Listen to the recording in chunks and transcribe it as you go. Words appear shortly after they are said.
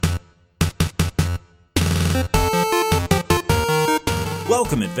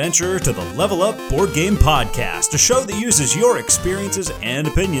Welcome, adventurer, to the Level Up Board Game Podcast, a show that uses your experiences and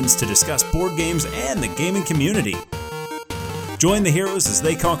opinions to discuss board games and the gaming community. Join the heroes as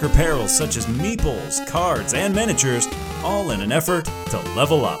they conquer perils such as meeples, cards, and miniatures, all in an effort to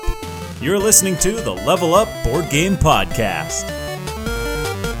level up. You're listening to the Level Up Board Game Podcast.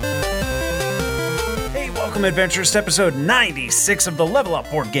 Hey, welcome, adventurers, to episode 96 of the Level Up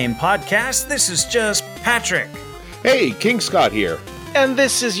Board Game Podcast. This is just Patrick. Hey, King Scott here. And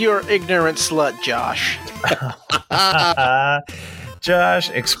this is your ignorant slut, Josh. Josh,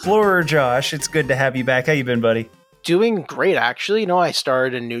 Explorer Josh, it's good to have you back. How you been, buddy? Doing great, actually. You know, I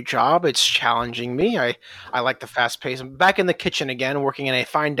started a new job. It's challenging me. I like the fast pace. I'm back in the kitchen again, working in a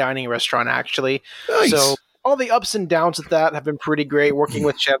fine dining restaurant, actually. Nice. So all the ups and downs of that have been pretty great. Working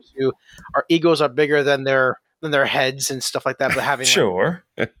with chefs who our egos are bigger than their heads and stuff like that. But having sure,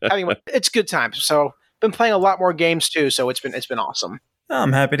 it's good times. So been playing a lot more games too. So it's been awesome.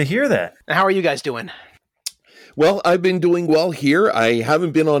 I'm happy to hear that. And how are you guys doing? Well, I've been doing well here. I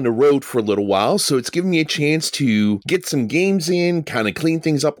haven't been on the road for a little while, so it's given me a chance to get some games in, kind of clean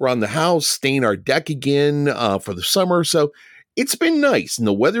things up around the house, stain our deck again for the summer. So it's been nice, and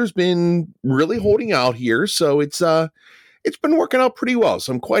the weather's been really holding out here. So it's been working out pretty well.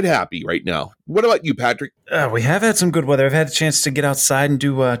 So I'm quite happy right now. What about you, Patrick? We have had some good weather. I've had a chance to get outside and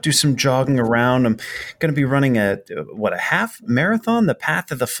do some jogging around. I'm going to be running a half marathon, the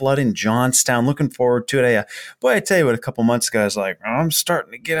Path of the Flood in Johnstown. Looking forward to it. I tell you what, a couple months ago, I was like, I'm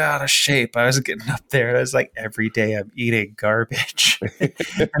starting to get out of shape. I was getting up there, and I was like, every day I'm eating garbage.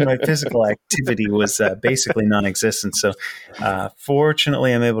 And my physical activity was basically non-existent. So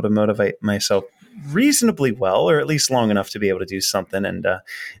fortunately, I'm able to motivate myself reasonably well, or at least long enough to be able to do something,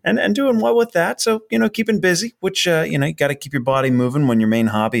 and doing well with that. So, keeping busy, which, you got to keep your body moving when your main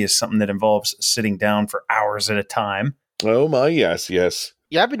hobby is something that involves sitting down for hours at a time. Oh my, yes.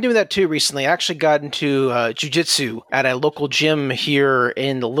 Yeah, I've been doing that too recently. I actually got into jiu-jitsu at a local gym here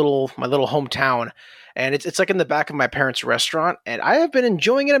in my little hometown. And it's like in the back of my parents' restaurant. And I have been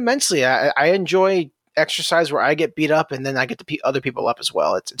enjoying it immensely. I enjoy exercise where I get beat up and then I get to beat other people up as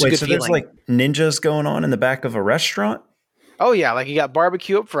well. It's a good feeling. There's like ninjas going on in the back of a restaurant? Oh yeah, like you got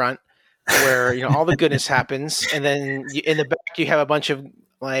barbecue up front where all the goodness happens, and then in the back you have a bunch of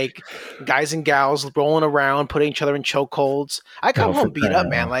like guys and gals rolling around, putting each other in chokeholds. I come home beat up,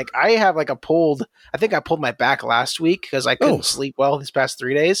 man. Like I have I think I pulled my back last week because I couldn't sleep well these past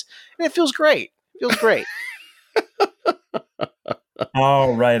 3 days, and it feels great.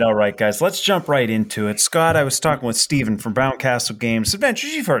 All right, guys. Let's jump right into it. Scott, I was talking with Steven from Brown Castle Games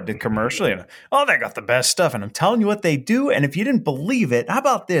Adventures. You've heard the commercial. They got the best stuff, and I'm telling you what they do. And if you didn't believe it, how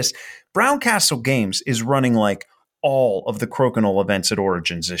about this? Brown Castle Games is running like all of the Crokinole events at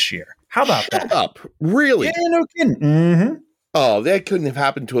Origins this year. How about that? Shut up. Really? Yeah, no kidding. Mm-hmm. Oh, that couldn't have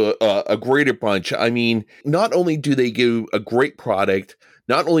happened to a greater bunch. I mean, not only do they give a great product,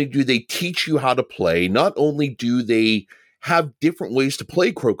 not only do they teach you how to play, not only do they have different ways to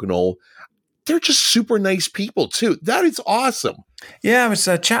play Crokinole, they're just super nice people too. That is awesome. Yeah, I was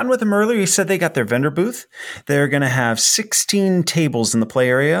chatting with them earlier. He said they got their vendor booth. They're going to have 16 tables in the play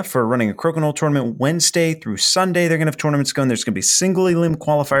area for running a Crokinole tournament Wednesday through Sunday. They're going to have tournaments going. There's going to be single elim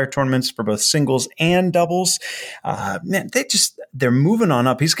qualifier tournaments for both singles and doubles. Man, they're moving on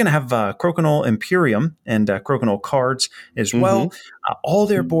up. He's going to have Crokinole Imperium and Crokinole cards as well. All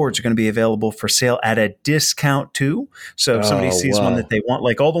their boards are going to be available for sale at a discount too. So if somebody sees one that they want,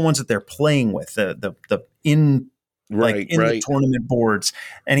 like all the ones that they're playing with, the the tournament boards,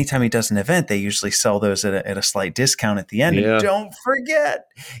 anytime he does an event, they usually sell those at a slight discount at the end. Yeah. And don't forget,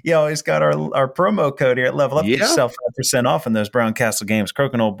 you always got our promo code here at Level Up. Get yourself 5% off on those Brown Castle Games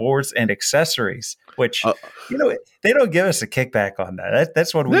Crokinole boards and accessories, which, they don't give us a kickback on that.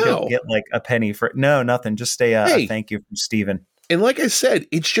 That's what we don't get like a penny for. No, nothing. Just a thank you from Steven. And like I said,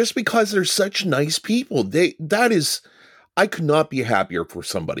 it's just because they're such nice people. I could not be happier for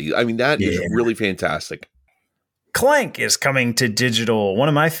somebody. I mean, that is really fantastic. Clank is coming to digital. One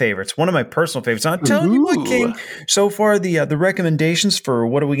of my favorites, one of my personal favorites. I'm telling you what, King, so far the recommendations for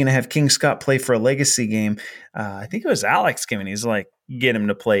what are we going to have King Scott play for a legacy game, I think it was Alex giving. He's like, get him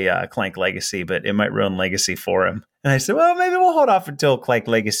to play Clank Legacy, but it might ruin Legacy for him. And I said, well, maybe we'll hold off until Clank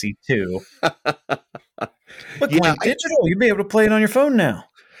Legacy 2. But Clank digital, you'll be able to play it on your phone now.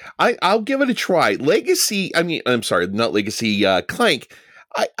 I'll give it a try. Legacy, I'm sorry, not Legacy, Clank.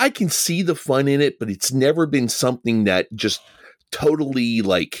 I can see the fun in it, but it's never been something that just totally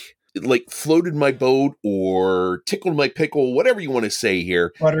like floated my boat or tickled my pickle, whatever you want to say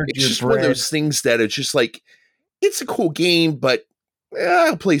here. It's just one of those things that it's just like, it's a cool game, but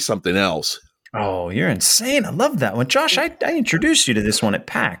I'll play something else. Oh, you're insane. I love that one. Josh, I introduced you to this one at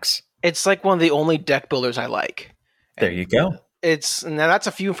PAX. It's like one of the only deck builders I like. There you go. Now that's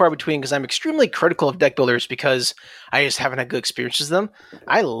a few and far between because I'm extremely critical of deck builders because I just haven't had good experiences with them.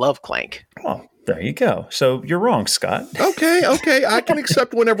 I love Clank. Oh, there you go. So you're wrong, Scott. Okay. I can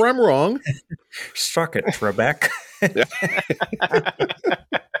accept whenever I'm wrong. Struck it, throwback. But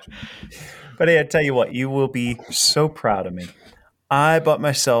hey, I tell you what, you will be so proud of me. I bought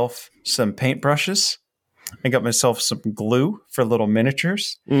myself some paintbrushes. I got myself some glue for little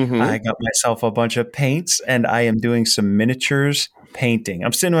miniatures. Mm-hmm. I got myself a bunch of paints, and I am doing some miniatures painting.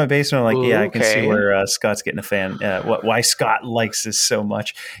 I'm sitting in my basement, I'm like, yeah, I can see where Scott's getting a fan. Why Scott likes this so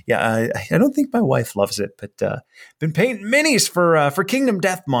much. Yeah, I don't think my wife loves it, but been painting minis for Kingdom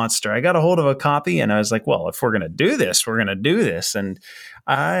Death Monster. I got a hold of a copy, and I was like, well, if we're gonna do this, we're gonna do this. And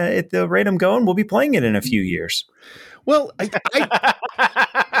at the rate I'm going, we'll be playing it in a few years. Well,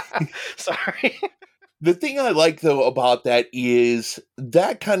 Sorry. The thing I like, though, about that is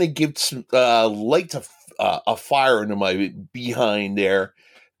that kind of gives light to a fire into my behind there.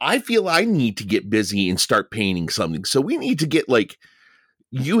 I feel I need to get busy and start painting something. So we need to get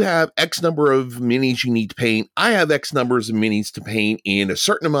you have X number of minis you need to paint. I have X numbers of minis to paint in a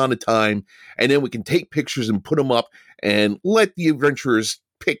certain amount of time. And then we can take pictures and put them up and let the adventurers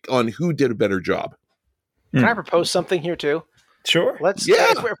pick on who did a better job. Can I propose something here too? Sure.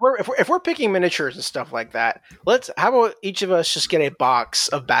 If we're picking miniatures and stuff like that, how about each of us just get a box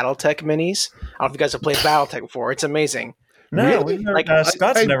of BattleTech minis? I don't know if you guys have played BattleTech before. It's amazing. No, really?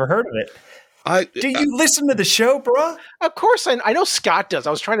 Scott's never heard of it. Do you listen to the show, bro? Of course, I know Scott does.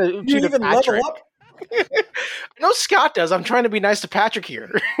 I was trying to you even level up. I know Scott does. I'm trying to be nice to Patrick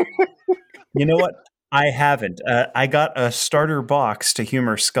here. You know what? I haven't. I got a starter box to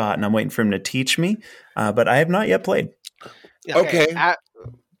humor Scott, and I'm waiting for him to teach me, but I have not yet played. Okay.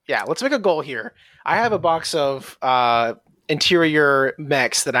 Let's make a goal here. I have a box of interior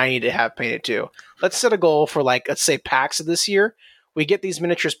mechs that I need to have painted too. Let's set a goal for let's say PAX of this year. We get these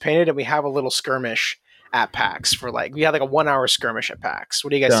miniatures painted and we have a little skirmish at PAX for we have a 1 hour skirmish at PAX. What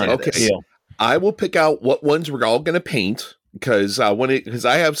do you guys think of this? I will pick out what ones we're all going to paint because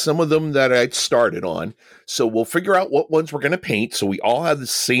I have some of them that I started on. So we'll figure out what ones we're going to paint. So we all have the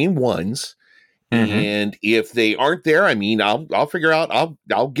same ones. Mm-hmm. And if they aren't there, I'll figure out,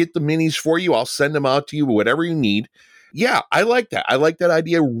 I'll get the minis for you. I'll send them out to you, whatever you need. Yeah, I like that. I like that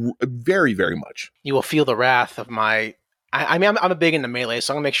idea very, very much. You will feel the wrath of I'm a big into melee,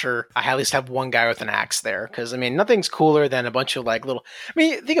 so I'm gonna make sure I at least have one guy with an axe there. Because nothing's cooler than a bunch of little.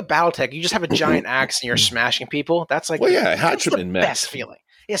 Think of BattleTech. You just have a giant axe and you're smashing people. That's Hatchetman man. Best feeling.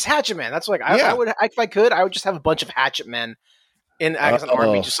 Yes, Hatchetman. That's I would if I could, I would just have a bunch of Hatchetmen in as an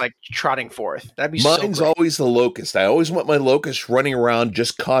army, just trotting forth. That'd be mine's so great. Always the locust. I always want my locust running around,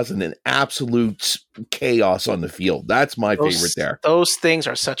 just causing an absolute chaos on the field. That's my favorite there. Those things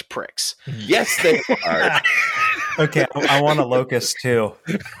are such pricks. Yes, they are. Okay, I want a locust too.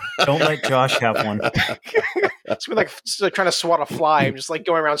 Don't let Josh have one. It's like trying to swat a fly. I'm just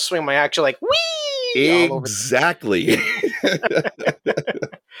going around swinging my axe. You're like, whee! Exactly.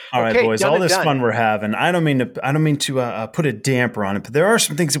 All right, boys. All this fun we're having. I don't mean to put a damper on it, but there are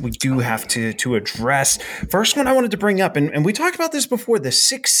some things that we do have to address. First one I wanted to bring up, and we talked about this before: the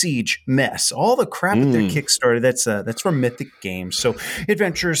Six Siege mess, all the crap at their Kickstarter. That's from Mythic Games. So,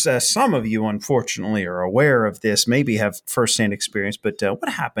 adventurers, some of you unfortunately are aware of this, maybe have firsthand experience. But what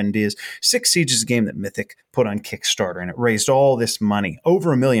happened is Six Siege is a game that Mythic put on Kickstarter, and it raised all this money,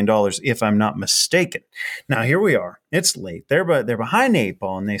 over $1 million, if I'm not mistaken. Now here we are. It's late. They're behind the 8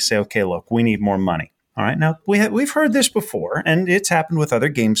 ball, and they say, okay, look, we need more money. All right. Now we've heard this before, and it's happened with other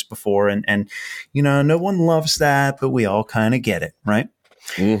games before, and no one loves that, but we all kind of get it, right?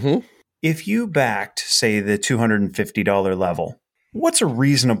 Mm-hmm. If you backed, say, the $250 level, what's a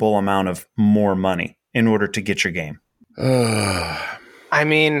reasonable amount of more money in order to get your game?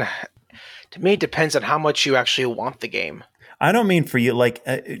 To me, it depends on how much you actually want the game. I don't mean for you,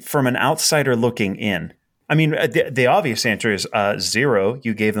 from an outsider looking in. The obvious answer is 0.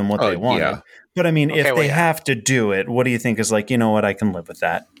 You gave them what they wanted. Yeah. But if they have to do it, what do you think is I can live with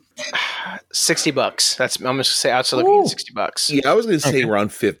that? $60. I'm going to say outside looking at $60. Yeah, I was going to say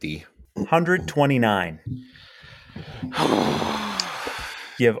around 50. $129.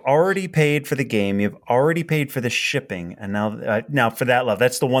 You've already paid for the game. You've already paid for the shipping, and now for that level,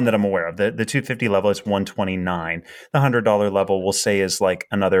 that's the one that I'm aware of. The $250 level is $129. The $100 level, we'll say, is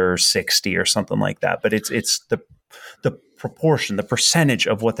another $60 or something like that. But it's the proportion, the percentage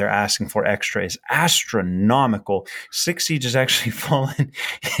of what they're asking for extra is astronomical. Six Siege has actually fallen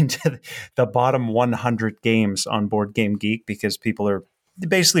into the bottom 100 games on Board Game Geek because people are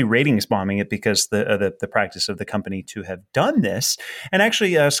basically ratings bombing it because the practice of the company to have done this. And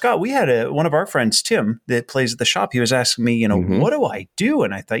actually, Scott, we had one of our friends, Tim, that plays at the shop. He was asking me, what do I do?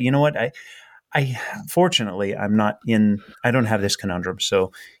 And I thought, you know what, I fortunately I don't have this conundrum.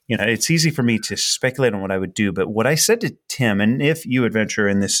 So, it's easy for me to speculate on what I would do. But what I said to Tim, and if you would venture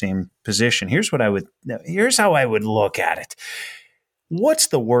in the same position, here's how I would look at it. What's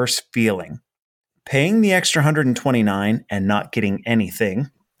the worst feeling? Paying the extra 129 and not getting anything.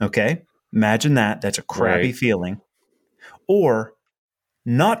 Okay. Imagine that. That's a crappy feeling. Or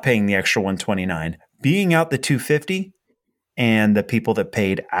not paying the extra 129, being out the 250, and the people that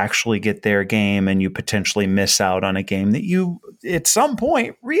paid actually get their game, and you potentially miss out on a game that you at some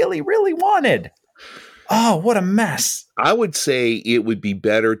point really, really wanted. Oh, what a mess. I would say it would be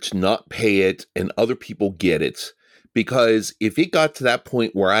better to not pay it and other people get it. Because if it got to that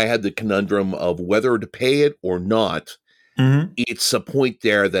point where I had the conundrum of whether to pay it or not, it's a point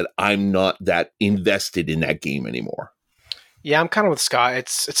there that I'm not that invested in that game anymore. Yeah, I'm kind of with Scott.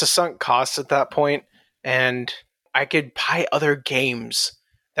 It's a sunk cost at that point, and I could buy other games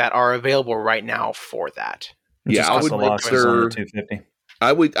that are available right now for that. I would loss on the 250.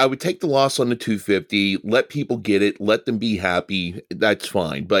 I would take the loss on the 250, let people get it, let them be happy. That's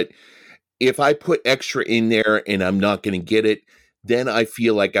fine. But if I put extra in there and I'm not going to get it, then I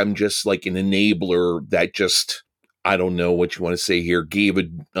feel like I'm just like an enabler that just, I don't know what you want to say here, gave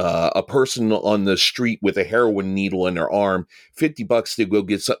a person on the street with a heroin needle in their arm $50 to go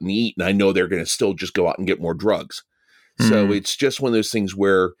get something to eat, and I know they're going to still just go out and get more drugs. So it's just one of those things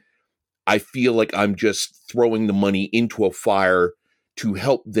where I feel like I'm just throwing the money into a fire to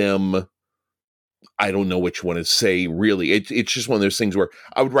help them. I don't know what you want to say, really. It's just one of those things where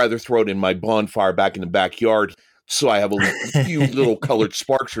I would rather throw it in my bonfire back in the backyard so I have a few little colored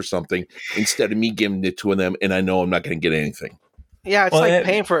sparks or something instead of me giving it to them and I know I'm not going to get anything. Yeah,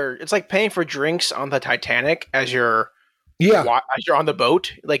 it's like paying for drinks on the Titanic as you're on the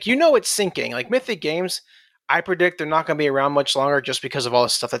boat. Like, it's sinking. Like Mythic Games, I predict they're not going to be around much longer just because of all the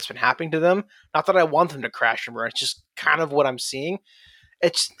stuff that's been happening to them. Not that I want them to crash and burn. It's just kind of what I'm seeing.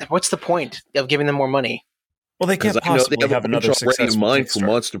 What's the point of giving them more money? Well, they can't possibly have another successful mind for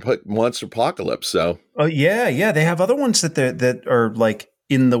Monster Apocalypse. So, oh yeah, they have other ones that are like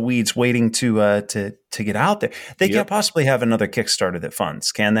in the weeds, waiting to get out there. They can't possibly have another Kickstarter that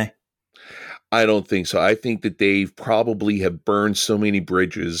funds, can they? I don't think so. I think that they probably have burned so many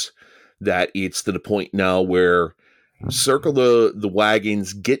bridges that it's to the point now where circle the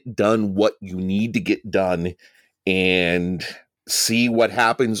wagons, get done what you need to get done, and see what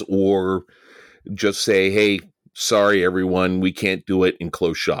happens, or just say, hey, sorry, everyone, we can't do it, and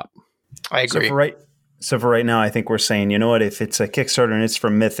close shop. I agree. So for right now, I think we're saying, you know what, if it's a Kickstarter and it's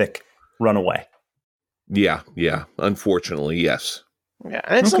from Mythic, run away. Yeah. Unfortunately, yes. Yeah,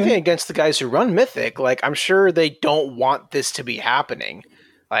 and it's nothing against the guys who run Mythic. Like, I'm sure they don't want this to be happening.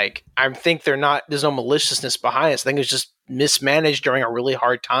 Like, I think there's no maliciousness behind it. I think it's just mismanaged during a really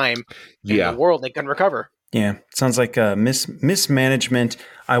hard time in the world. They couldn't recover. Yeah, sounds like mismanagement.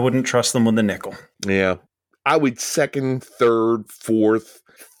 I wouldn't trust them with a nickel. Yeah. I would second, third, fourth,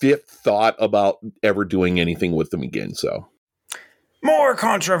 fifth thought about ever doing anything with them again. So more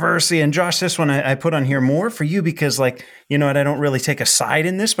controversy. And Josh, this one I put on here more for you because, like, you know what, I don't really take a side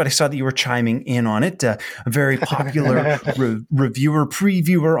in this, but I saw that you were chiming in on it. A very popular reviewer,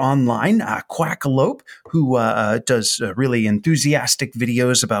 previewer online, Quackalope, who does really enthusiastic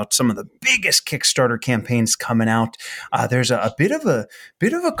videos about some of the biggest Kickstarter campaigns coming out. There's a bit of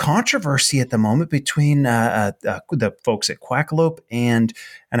a controversy at the moment between the folks at Quackalope and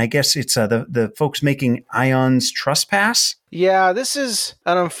I guess it's the folks making Ion's Trespass. Yeah, this is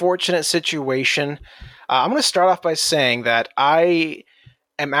an unfortunate situation. I'm going to start off by saying that I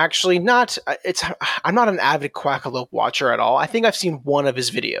am actually not. I'm not an avid Quackalope watcher at all. I think I've seen one of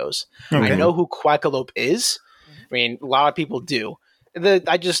his videos. Okay. I know who Quackalope is. I mean, a lot of people do.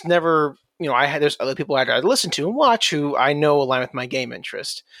 I just never. There's other people I listen to and watch who I know align with my game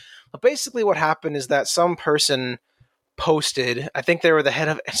interest. But basically, what happened is that some person posted. I think they were the head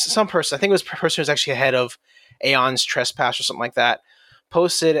of some person. I think it was a person who was actually head of Aeon's Trespass or something like that,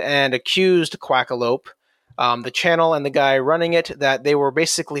 posted and accused Quackalope, the channel and the guy running it, that they were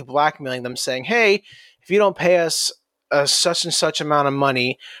basically blackmailing them, saying, hey, if you don't pay us such and such amount of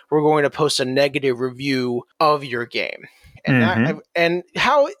money, we're going to post a negative review of your game. And and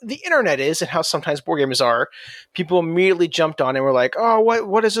how the internet is and how sometimes board gamers are, people immediately jumped on and were like, oh,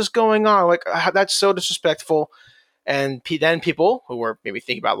 what is this going on? Like, that's so disrespectful. And then people who were maybe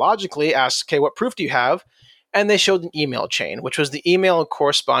thinking about logically asked, okay, what proof do you have? And they showed an email chain, which was the email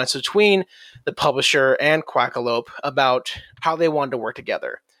correspondence between the publisher and Quackalope about how they wanted to work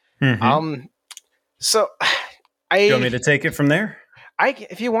together. Mm-hmm. So Do you want me to take it from there?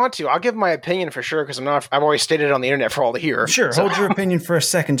 if you want to, I'll give my opinion for sure, because I've always stated it on the internet for all to hear. Sure. Hold your opinion for a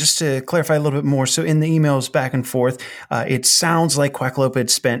second, just to clarify a little bit more. So in the emails back and forth, it sounds like Quackalope had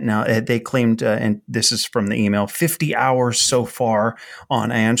spent they claimed, and this is from the email, 50 hours so far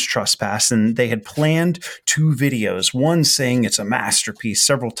on Aeon's Trespass, and they had planned 2 videos, one saying it's a masterpiece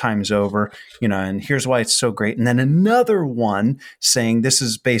several times over, and here's why it's so great, and then another one saying this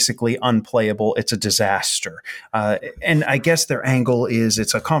is basically unplayable, it's a disaster. And I guess their angle is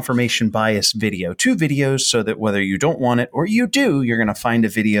it's a confirmation bias video. 2 videos so that whether you don't want it or you do, you're going to find a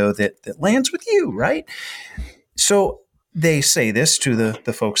video that lands with you, right? So they say this to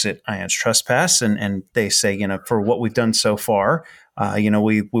the folks at Aeon's Trespass, and they say, for what we've done so far, we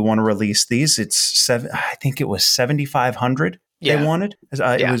want to release these. It's I think it was 7,500 they wanted.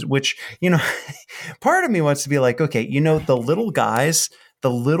 It was, which, part of me wants to be like, okay, the little guys,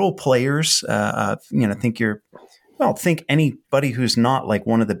 the little players, think anybody who's not like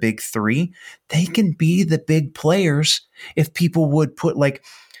one of the big 3, they can be the big players if people would put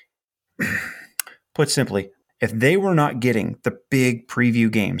simply, if they were not getting the big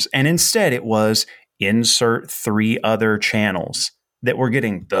preview games and instead it was insert 3 other channels that were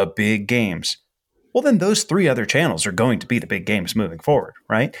getting the big games, well, then those 3 other channels are going to be the big games moving forward,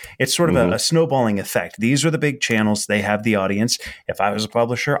 right? It's sort of a snowballing effect. These are the big channels. They have the audience. If I was a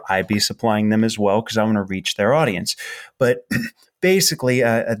publisher, I'd be supplying them as well because I want to reach their audience. But basically,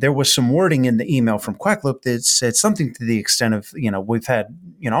 there was some wording in the email from Quackalope that said something to the extent of, we've had,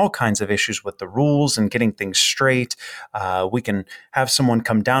 all kinds of issues with the rules and getting things straight. We can have someone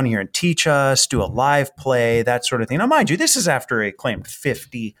come down here and teach us, do a live play, that sort of thing. Now, mind you, this is after a claimed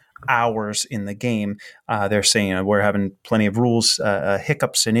 50 hours in the game. They're saying we're having plenty of rules,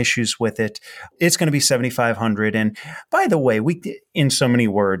 hiccups and issues with it. It's going to be 7,500. And by the way, in so many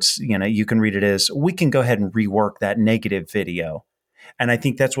words, you can read it as we can go ahead and rework that negative video. And I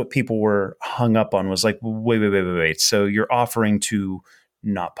think that's what people were hung up on, was like, wait. So you're offering to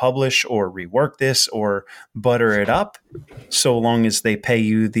not publish or rework this or butter it up so long as they pay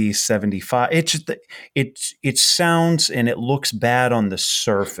you the 75. It sounds and it looks bad on the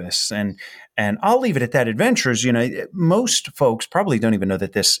surface, and I'll leave it at that. Adventures, most folks probably don't even know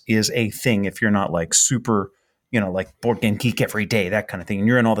that this is a thing if you're not like super, like Board Game Geek every day, that kind of thing, and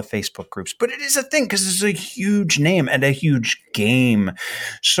you're in all the Facebook groups. But it is a thing because it's a huge name and a huge game.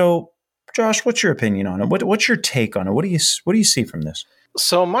 So Josh, what's your opinion on it? What's your take on it? What do you see from this?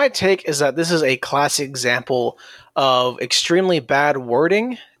 So my take is that this is a classic example of extremely bad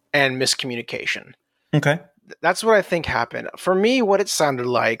wording and miscommunication. Okay. That's what I think happened. For me, what it sounded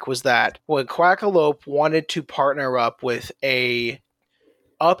like was that when Quackalope wanted to partner up with a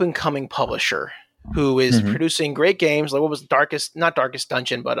up-and-coming publisher who is producing great games, like what was not Darkest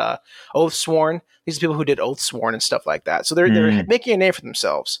Dungeon, but Oathsworn. These are people who did Oathsworn and stuff like that. So they're making a name for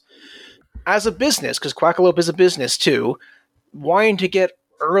themselves. As a business, because Quackalope is a business too, wanting to get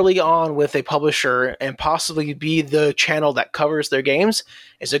early on with a publisher and possibly be the channel that covers their games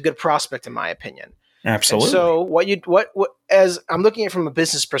is a good prospect, in my opinion. Absolutely. And so what as I'm looking at it from a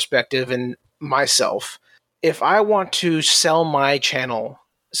business perspective and myself, if I want to sell my channel,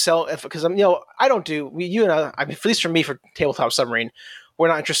 because I'm, I don't do, you and I mean, at least for me, for Tabletop Submarine, we're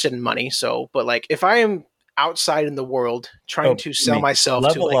not interested in money. So, but like if I am outside in the world trying to sell myself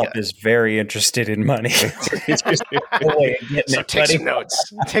Level to like Up is very interested in money. It's just a way of getting so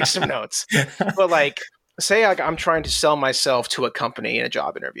take some notes. But like, say I'm trying to sell myself to a company in a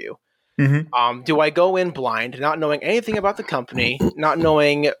job interview. Do I go in blind, not knowing anything about the company, not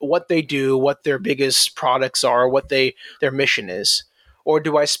knowing what they do, what their biggest products are, what their mission is? Or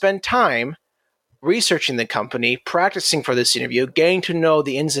do I spend time researching the company, practicing for this interview, getting to know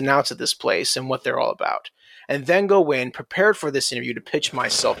the ins and outs of this place and what they're all about, and then go in prepared for this interview to pitch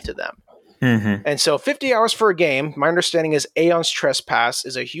myself to them? And so 50 hours for a game, my understanding is Aeon's Trespass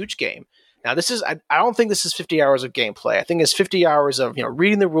is a huge game. Now, this is, I don't think this is 50 hours of gameplay. I think it's 50 hours of,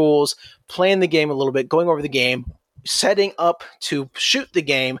 reading the rules, playing the game a little bit, going over the game, setting up to shoot the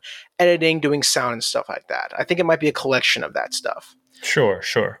game, editing, doing sound and stuff like that. I think it might be a collection of that stuff. Sure.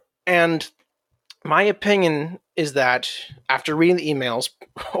 And my opinion is that after reading the emails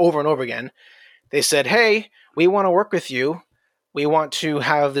over and over again, they said, hey, we want to work with you. We want to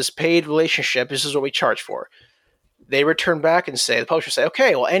have this paid relationship. This is what we charge for. They return back and say, the publisher say,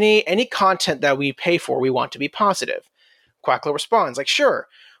 okay, well, any content that we pay for, we want to be positive. Quackalope responds like, sure.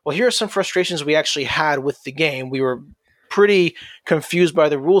 Well, here are some frustrations we actually had with the game. We were pretty confused by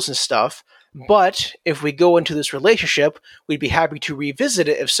the rules and stuff. But if we go into this relationship, we'd be happy to revisit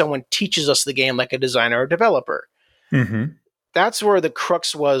it if someone teaches us the game like a designer or developer. Mm-hmm. That's where the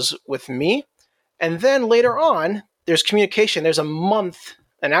crux was with me. And then later on, there's communication. There's an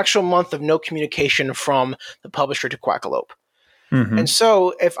actual month of no communication from the publisher to Quackalope. Mm-hmm. And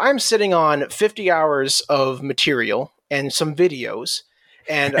so if I'm sitting on 50 hours of material and some videos,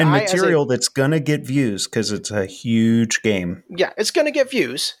 and material that's going to get views because it's a huge game. Yeah, it's going to get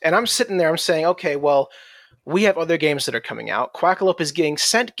views. And I'm sitting there, I'm saying, okay, well, we have other games that are coming out. Quackalope is getting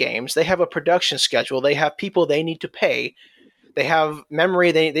sent games. They have a production schedule. They have people they need to pay. They have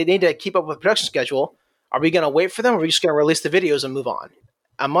memory. They need to keep up with the production schedule. Are we going to wait for them, or are we just going to release the videos and move on?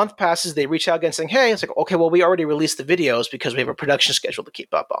 A month passes. They reach out again saying, hey, it's like, okay, well, we already released the videos because we have a production schedule to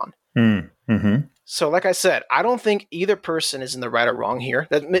keep up on. Mm-hmm. So like I said, I don't think either person is in the right or wrong here.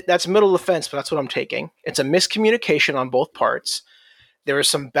 That's middle of the fence, but that's what I'm taking. It's a miscommunication on both parts. There is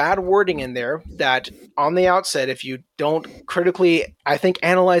some bad wording in there that on the outset, if you don't critically, I think,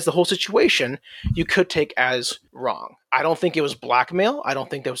 analyze the whole situation, you could take as wrong. I don't think it was blackmail. I don't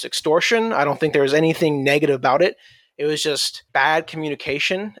think there was extortion. I don't think there was anything negative about it. It was just bad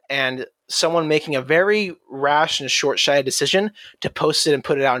communication and someone making a very rash and short-sighted decision to post it and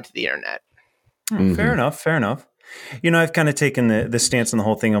put it out into the internet. Fair enough. I've kind of taken the stance on the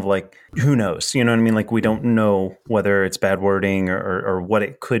whole thing of like, who knows? You know what I mean? Like, we don't know whether it's bad wording or what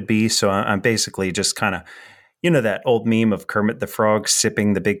it could be. So I'm basically just kind of, that old meme of Kermit the Frog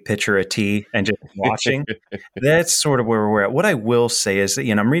sipping the big pitcher of tea and just watching. That's sort of where we're at. What I will say is that,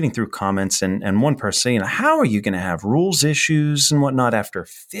 I'm reading through comments and one person saying, how are you going to have rules issues and whatnot after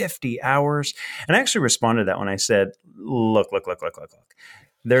 50 hours? And I actually responded to that when I said, look.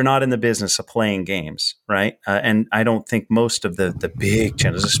 They're not in the business of playing games, right? And I don't think most of the big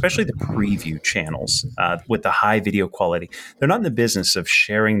channels, especially the preview channels with the high video quality, they're not in the business of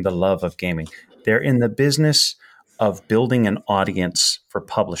sharing the love of gaming. They're in the business of building an audience for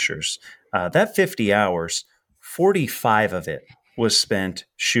publishers. That 50 hours, 45 of it was spent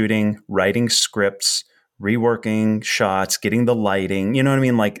shooting, writing scripts, reworking shots, getting the lighting. You know what I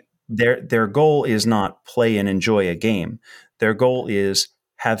mean? Like their goal is not play and enjoy a game. Their goal is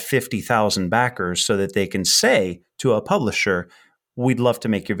have 50,000 backers so that they can say to a publisher, we'd love to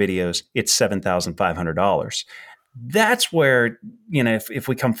make your videos. It's $7,500. That's where, if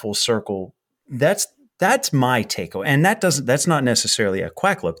we come full circle, that's my takeaway. And that's not necessarily a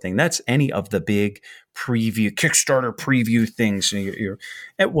Quackalope thing. That's any of the big preview, Kickstarter preview things. Any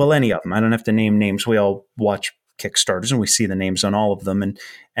of them. I don't have to name names. We all watch Kickstarters and we see the names on all of them.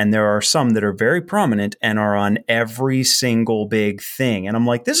 And there are some that are very prominent and are on every single big thing. And I'm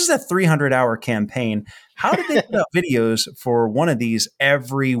like, this is a 300-hour campaign. How did they put out videos for one of these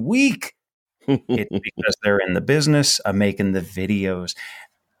every week? It's because they're in the business of making the videos.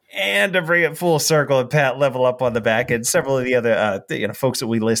 And to bring it full circle and pat level up on the back and several of the other folks that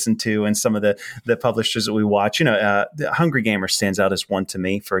we listen to and some of the publishers that we watch, the Hungry Gamer stands out as one to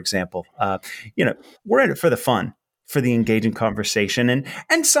me, for example. We're in it for the fun, for the engaging conversation.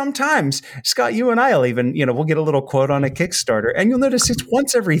 And sometimes, Scott, you and I will even, we'll get a little quote on a Kickstarter and you'll notice it's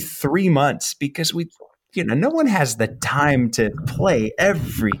once every 3 months because no one has the time to play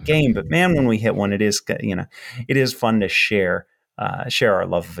every game, but man, when we hit one, it is fun to share our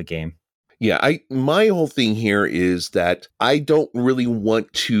love of a game. Yeah, my whole thing here is that I don't really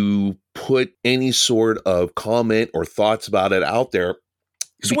want to put any sort of comment or thoughts about it out there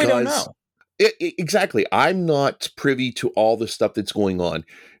because we don't know. Exactly. I'm not privy to all the stuff that's going on.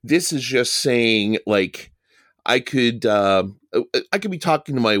 This is just saying, like, I could be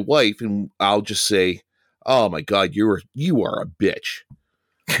talking to my wife and I'll just say, "Oh my God, you are a bitch."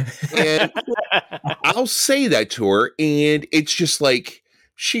 And I'll say that to her, and it's just like,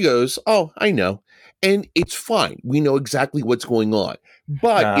 she goes, "Oh, I know." And it's fine. We know exactly what's going on.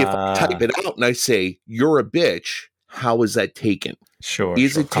 But if I type it out and I say, "You're a bitch," how is that taken? Sure.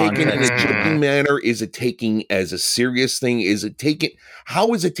 Is it taken in a joking manner? Is it taken as a serious thing?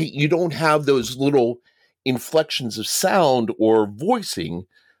 How is it taken? You don't have those little inflections of sound or voicing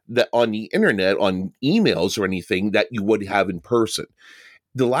that on the internet, on emails or anything that you would have in person.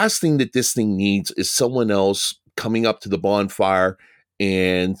 The last thing that this thing needs is someone else coming up to the bonfire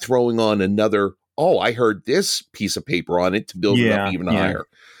and throwing on another, "Oh, I heard this piece of paper on it," to build it up even higher.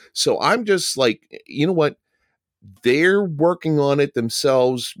 So I'm just like, you know what? They're working on it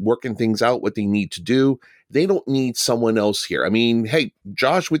themselves, working things out, what they need to do. They don't need someone else here. I mean, hey,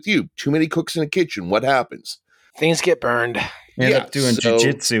 Josh, with you, too many cooks in the kitchen. What happens? Things get burned. End up doing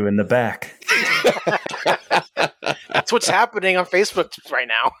jiu-jitsu in the back. That's what's happening on Facebook right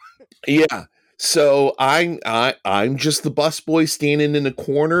now. Yeah. So I'm just the busboy standing in the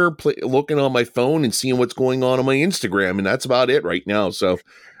corner, looking on my phone and seeing what's going on my Instagram, and that's about it right now. So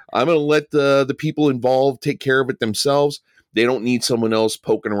I'm going to let the people involved take care of it themselves. They don't need someone else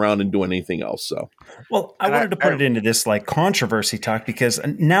poking around and doing anything else. So, well, I wanted to put it into this like controversy talk because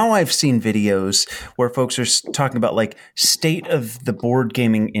now I've seen videos where folks are talking about like state of the board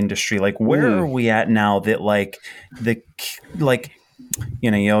gaming industry. Like, where are we at now that like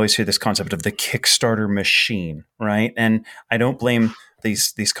you always hear this concept of the Kickstarter machine, right? And I don't blame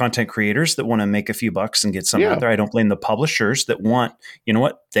these content creators that want to make a few bucks and get something out there. I don't blame the publishers that want, you know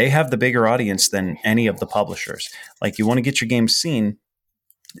what? They have the bigger audience than any of the publishers. Like, you want to get your game seen,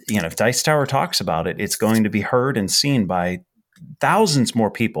 if Dice Tower talks about it, it's going to be heard and seen by thousands more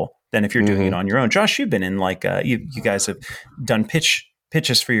people than if you're doing it on your own. Josh, you've been in like you guys have done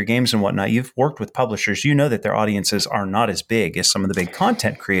pitches for your games and whatnot. You've worked with publishers. You know that their audiences are not as big as some of the big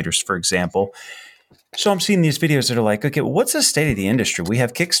content creators, for example. So I'm seeing these videos that are like, okay, what's the state of the industry? We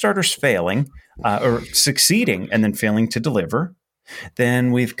have Kickstarters failing or succeeding and then failing to deliver.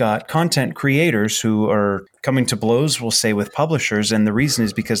 Then we've got content creators who are coming to blows, we'll say, with publishers. And the reason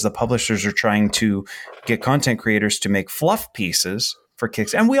is because the publishers are trying to get content creators to make fluff pieces for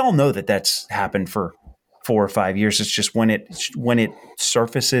Kicks. And we all know that that's happened for 4 or 5 years. It's just when it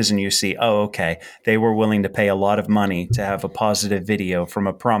surfaces and you see, oh, okay, they were willing to pay a lot of money to have a positive video from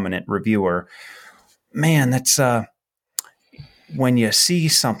a prominent reviewer. Man, that's when you see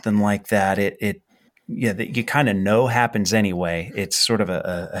something like that, that you kind of know happens anyway. It's sort of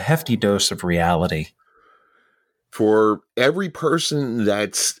a hefty dose of reality. For every person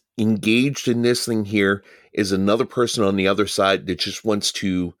that's engaged in this thing here is another person on the other side that just wants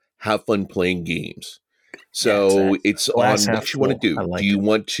to have fun playing games. So it's on what you want to do. Do you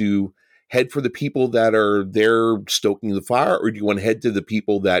want to head for the people that are there stoking the fire, or do you want to head to the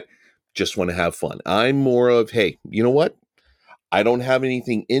people that just want to have fun? I'm more of, hey, you know what? I don't have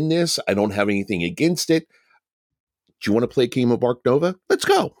anything in this. I don't have anything against it. Do you want to play a game of Ark Nova? Let's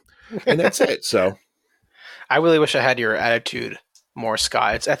go. And that's it. So I really wish I had your attitude more,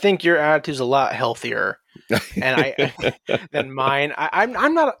 Scott. I think your attitude's a lot healthier than mine.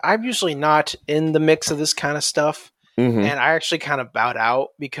 I'm usually not in the mix of this kind of stuff. And I actually kind of bowed out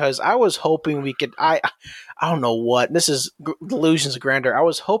because I was hoping we could, I don't know what, this is delusions of grandeur. I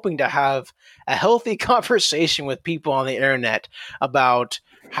was hoping to have a healthy conversation with people on the internet about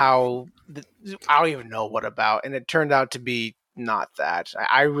how, I don't even know what about, and it turned out to be not that.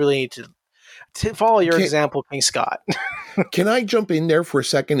 I really need to follow your example, King Scott. Can I jump in there for a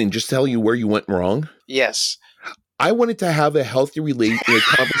second and just tell you where you went wrong? Yes. I wanted to have a healthy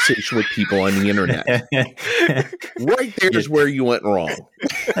conversation with people on the internet. Right there is where you went wrong.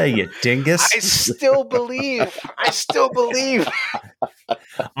 Hey, you dingus. I still believe.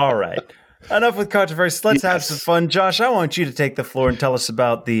 All right. Enough with controversy. Let's have some fun. Josh, I want you to take the floor and tell us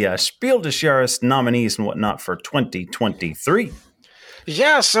about the Spiel des Jahres nominees and whatnot for 2023.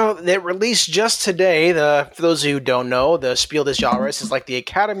 Yeah, so they released just today. For those of you who don't know, the Spiel des Jahres is like the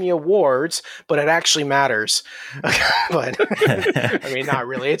Academy Awards, but it actually matters. But I mean, not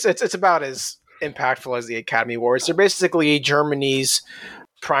really. It's about as impactful as the Academy Awards. They're basically Germany's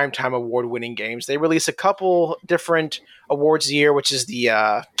primetime award-winning games. They release a couple different awards a year, which is the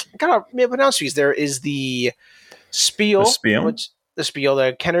kind of pronounce these. There is the Spiel,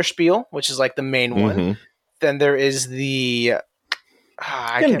 the Kenner Spiel, which is like the main one. Then there is the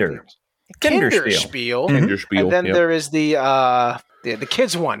Kinderspiel. And then there is the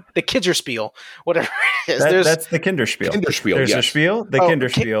kids one, the Kinderspiel, whatever it is. That's the Kinderspiel. There's the Spiel, the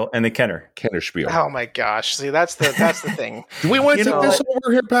Kinderspiel, and the Kennerspiel. Oh my gosh! See, that's the thing. Do we want to take this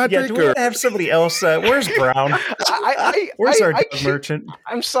over here, Patrick? Yeah, do we want to have somebody else? Where's Brown? Where's our dog merchant?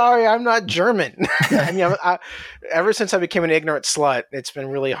 I'm sorry, I'm not German. I mean, ever since I became an ignorant slut, it's been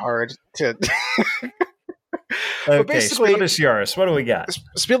really hard to. Okay, Spiel des Jahres. What do we got?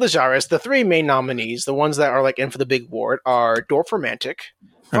 Spiel des Jahres. The three main nominees, the ones that are like in for the big award, are Dorf Romantic,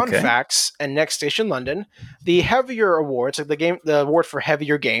 Fun Facts, and Next Station London. The heavier awards, like the award for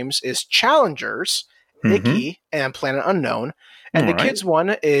heavier games, is Challengers, Icky, and Planet Unknown. And the kids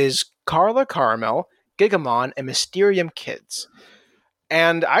one is Carla Caramel, Gigamon, and Mysterium Kids.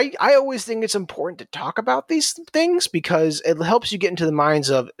 And I always think it's important to talk about these things because it helps you get into the minds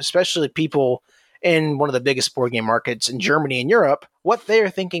of especially people in one of the biggest board game markets in Germany and Europe, what they are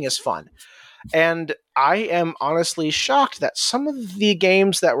thinking is fun. And I am honestly shocked that some of the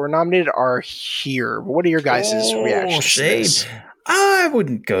games that were nominated are here. What are your guys' reactions to this? I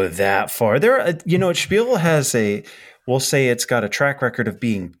wouldn't go that far. Spiel has we'll say it's got a track record of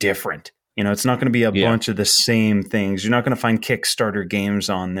being different You know, it's not going to be a Yeah. bunch of the same things. You're not going to find Kickstarter games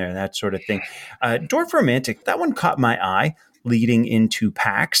on there, that sort of thing. Dwarf Romantic, that one caught my eye leading into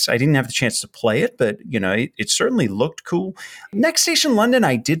PAX. I didn't have the chance to play it, but you know, it certainly looked cool. Next Station London,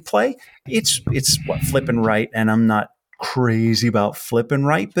 I did play. It's what, flipping right, and I'm not crazy about flipping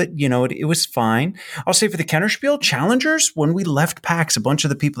right, but you know, it was fine. I'll say for the Kennerspiel Challengers, when we left PAX, a bunch of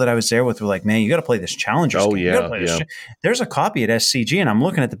the people that I was there with were like, "Man, you got to play this Challengers Oh game. You got to yeah, play yeah. this." There's a copy at SCG, and I'm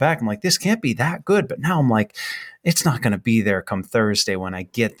looking at the back. I'm like, "This can't be that good." But now I'm like, it's not going to be there come Thursday when I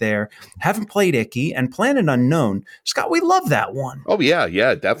get there. Haven't played Icky and Planet Unknown. Scott, we love that one. Oh yeah,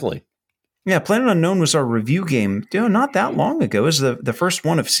 yeah, definitely. Yeah, Planet Unknown was our review game, not that long ago. It was the first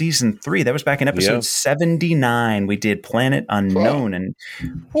one of season 3. That was back in episode 79. We did Planet Unknown, and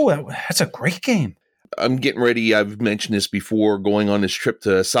that's a great game. I'm getting ready. I've mentioned this before, going on this trip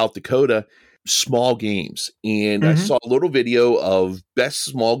to South Dakota, small games. And I saw a little video of best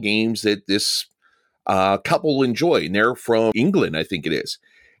small games that this couple enjoy. And they're from England, I think it is.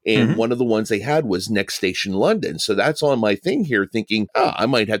 And one of the ones they had was Next Station London. So that's on my thing here, thinking, I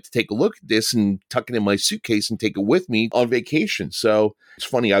might have to take a look at this and tuck it in my suitcase and take it with me on vacation. So it's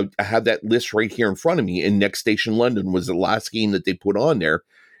funny, I have that list right here in front of me, and Next Station London was the last game that they put on there.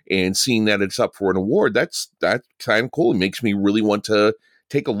 And seeing that it's up for an award, that's kind of cool. It makes me really want to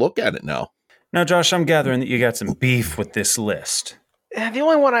take a look at it now. Now, Josh, I'm gathering that you got some beef with this list. The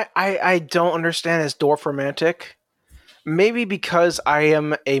only one I don't understand is Dwarf Romantic. Maybe because I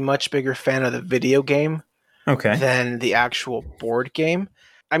am a much bigger fan of the video game than the actual board game.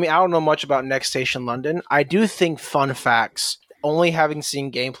 I mean, I don't know much about Next Station London. I do think, fun facts, only having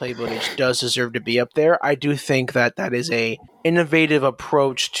seen gameplay footage does deserve to be up there. I do think that is a innovative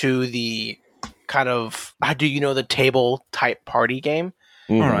approach to the kind of, how do you know, the table type party game.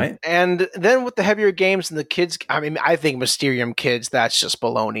 All right. And then with the heavier games and the kids, I mean, I think Mysterium Kids, that's just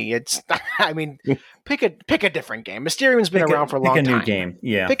baloney. It's, I mean, pick a different game. Mysterium's been around for a long time. Pick a new game.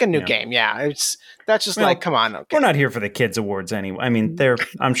 Yeah. Pick a new game. Yeah. That's just like, come on. Okay. We're not here for the kids awards anyway. I mean,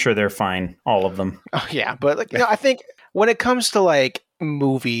 I'm sure they're fine. All of them. Oh yeah. But like, I think when it comes to like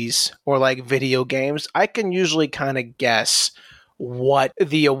movies or like video games, I can usually kind of guess what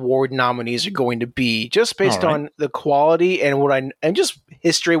the award nominees are going to be just based on the quality and and just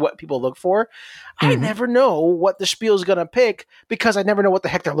history, what people look for. I never know what the spiel is going to pick because I never know what the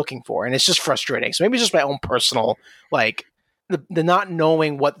heck they're looking for. And it's just frustrating. So maybe it's just my own personal, like the not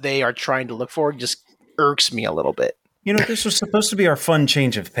knowing what they are trying to look for just irks me a little bit. You know, this was supposed to be our fun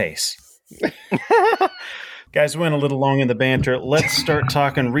change of pace. Guys, we went a little long in the banter. Let's start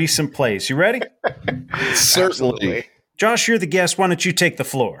talking recent plays. You ready? Certainly. Josh, you're the guest. Why don't you take the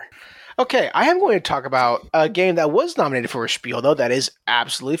floor? Okay, I am going to talk about a game that was nominated for a spiel, though, that is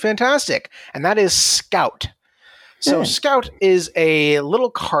absolutely fantastic, and that is Scout. So Scout is a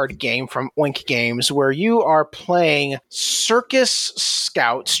little card game from Oink Games where you are playing circus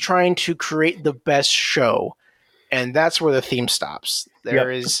scouts trying to create the best show, and that's where the theme stops.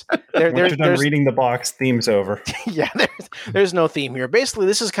 There's done reading the box, theme's over. Yeah, there's no theme here. Basically,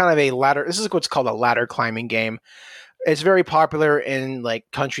 this is kind of a ladder. This is what's called a ladder climbing game. It's very popular in like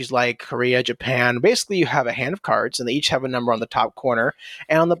countries like Korea, Japan. Basically, you have a hand of cards, and they each have a number on the top corner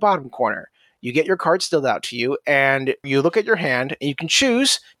and on the bottom corner. You get your cards dealt out to you, and you look at your hand, and you can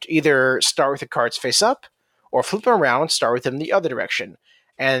choose to either start with the cards face up or flip them around and start with them the other direction.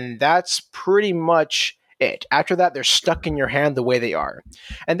 And that's pretty much it. After that, they're stuck in your hand the way they are.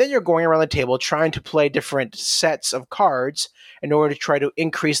 And then you're going around the table trying to play different sets of cards in order to try to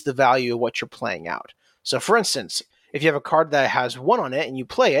increase the value of what you're playing out. So, for instance, if you have a card that has 1 on it and you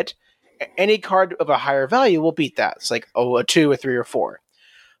play it, any card of a higher value will beat that. It's like, a 2, a 3, or 4.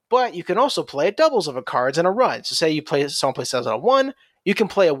 But you can also play doubles of a cards in a run. So say someone plays a 1, you can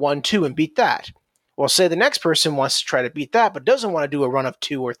play a 1-2 and beat that. Well, say the next person wants to try to beat that, but doesn't want to do a run of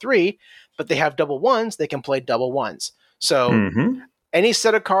 2 or 3, but they have double 1s, they can play double 1s. So any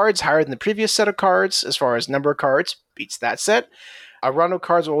set of cards higher than the previous set of cards, as far as number of cards, beats that set. A run of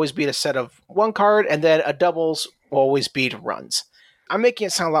cards will always beat a set of 1 card, and then a doubles will always beat runs. I'm making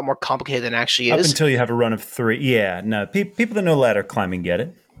it sound a lot more complicated than it actually is. Up until you have a run of 3. Yeah, no, people that know ladder climbing get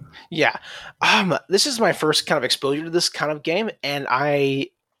it. Yeah. This is my first kind of exposure to this kind of game, and I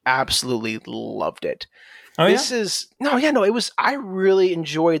absolutely loved it. Oh, I really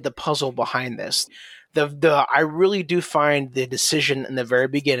enjoyed the puzzle behind this. I really do find the decision in the very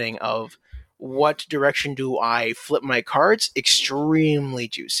beginning of what direction do I flip my cards extremely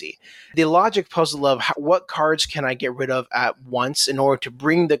juicy. The logic puzzle of what cards can I get rid of at once in order to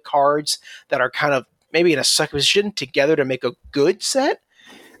bring the cards that are kind of maybe in a suck position together to make a good set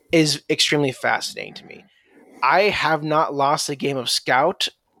is extremely fascinating to me. I have not lost a game of Scout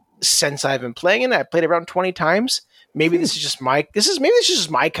since I've been playing it. I played it around 20 times. Maybe this is just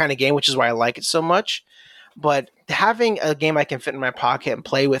my kind of game, which is why I like it so much. But having a game I can fit in my pocket and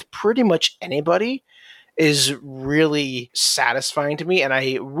play with pretty much anybody is really satisfying to me, and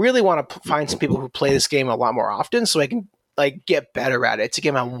I really want to find some people who play this game a lot more often so I can like get better at it. It's a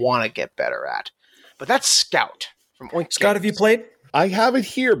game I want to get better at. But that's Scout from Oink Scott, Games. have you played? I have it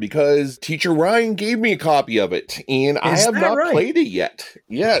here because Teacher Ryan gave me a copy of it, and I have not played it yet.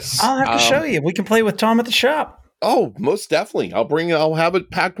 Yes. I'll have to show you. We can play with Tom at the shop. Oh, most definitely. I'll have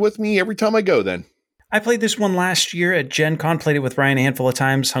it packed with me every time I go then. I played this one last year at Gen Con, played it with Ryan a handful of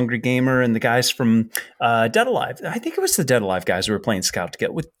times, Hungry Gamer, and the guys from Dead Alive. I think it was the Dead Alive guys who were playing Scout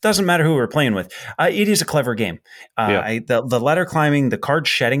together. It doesn't matter who we were playing with. It is a clever game. The ladder climbing, the card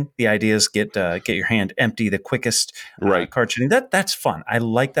shedding, the idea is get your hand empty the quickest. Card shedding. That's fun. I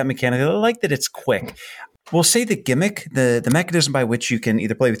like that mechanic. I like that it's quick. We'll say the gimmick, the mechanism by which you can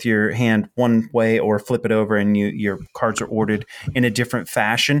either play with your hand one way or flip it over and your cards are ordered in a different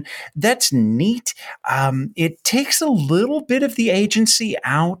fashion. That's neat. It takes a little bit of the agency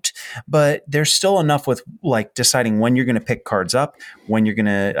out, but there's still enough with like deciding when you're going to pick cards up, when you're going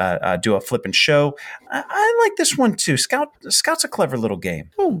to do a flip and show. I like this one too. Scout's a clever little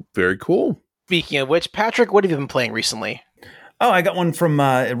game. Oh, very cool. Speaking of which, Patrick, what have you been playing recently? Oh, I got one from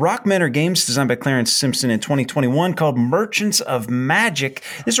Rock Manor Games, designed by Clarence Simpson in 2021, called Merchants of Magic.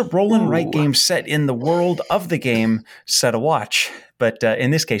 This is a roll and write game set in the world of the game Set a Watch. But in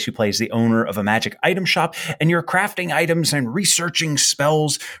this case, you play as the owner of a magic item shop, and you're crafting items and researching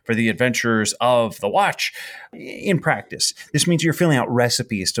spells for the adventurers of the watch. In practice, this means you're filling out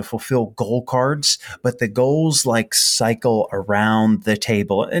recipes to fulfill goal cards, but the goals like cycle around the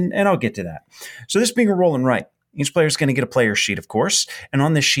table, and I'll get to that. So this being a roll and write, each player is going to get a player sheet, of course. And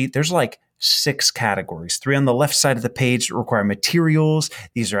on this sheet, there's like 6 categories. 3 on the left side of the page require materials.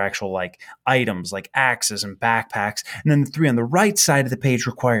 These are actual like items like axes and backpacks. And then the 3 on the right side of the page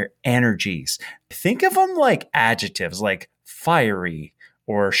require energies. Think of them like adjectives like fiery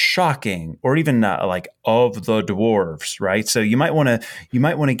or shocking, or even like of the dwarves, right? So you might want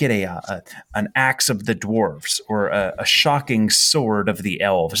to get an axe of the dwarves, or a shocking sword of the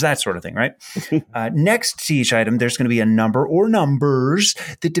elves, that sort of thing, right? Next to each item, there's going to be a number or numbers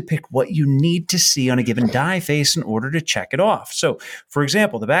that depict what you need to see on a given die face in order to check it off. So, for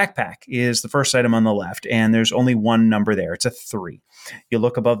example, the backpack is the first item on the left, and there's only one number there. It's a 3. You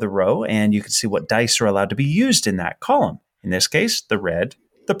look above the row, and you can see what dice are allowed to be used in that column. In this case, the red,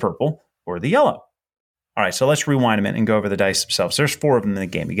 the purple, or the yellow. All right, so let's rewind a minute and go over the dice themselves. There's 4 of them in the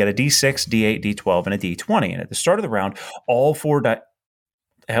game. You get a D6, D8, D12, and a D20. And at the start of the round, all 4 dice...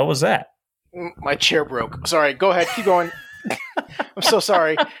 The hell was that? My chair broke. Sorry, go ahead. Keep going. I'm so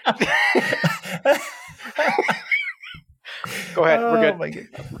sorry. Go ahead. We're good. My God.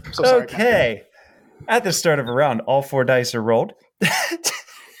 I'm so sorry. Okay. At the start of a round, all 4 dice are rolled.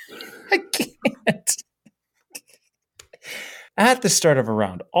 I can't. At the start of a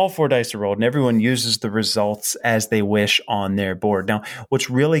round, all 4 dice are rolled, and everyone uses the results as they wish on their board. Now,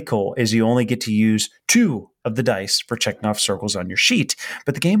 what's really cool is you only get to use 2 of the dice for checking off circles on your sheet,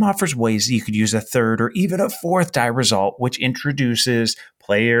 but the game offers ways that you could use a 3rd or even a 4th die result, which introduces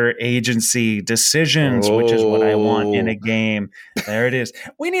player agency decisions, which is what I want in a game. There it is.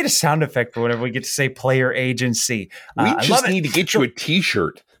 We need a sound effect for whenever we get to say player agency. We just need to get you a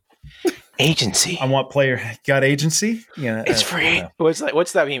t-shirt. Agency. I want player. Got agency? Yeah, it's free. What's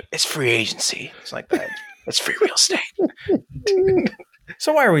that mean? It's free agency. It's like that. It's free real estate.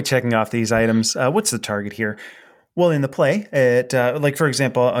 So why are we checking off these items? What's the target here? Well, in the play, like for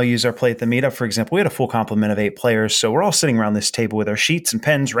example, I'll use our play at the meetup. For example, we had a full complement of 8 players, so we're all sitting around this table with our sheets and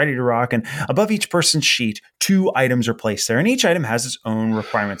pens ready to rock. And above each person's sheet, 2 items are placed there, and each item has its own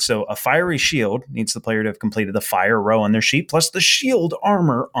requirements. So a fiery shield needs the player to have completed the fire row on their sheet, plus the shield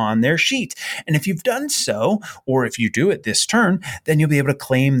armor on their sheet. And if you've done so, or if you do it this turn, then you'll be able to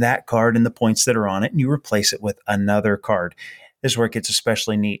claim that card and the points that are on it, and you replace it with another card. This is where it gets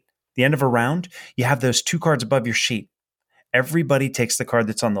especially neat. The end of a round, you have those 2 cards above your sheet. Everybody takes the card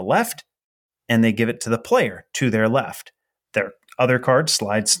that's on the left and they give it to the player to their left. Their other card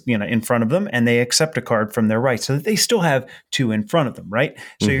slides, in front of them, and they accept a card from their right, so that they still have 2 in front of them, right?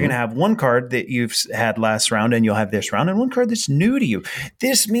 So you're going to have 1 card that you've had last round, and you'll have this round, and 1 card that's new to you.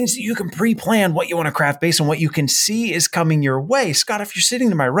 This means that you can pre-plan what you want to craft based on what you can see is coming your way. Scott, if you're sitting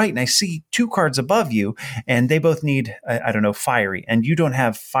to my right and I see 2 cards above you, and they both need, fiery, and you don't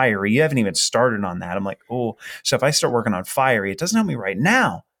have fiery, you haven't even started on that. I'm like, oh, so if I start working on fiery, it doesn't help me right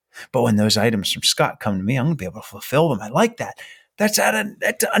now. But when those items from Scott come to me, I'm going to be able to fulfill them. I like that. That's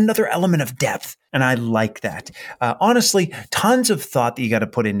that's another element of depth. And I like that. Honestly, tons of thought that you got to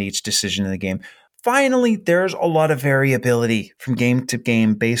put into each decision in the game. Finally, there's a lot of variability from game to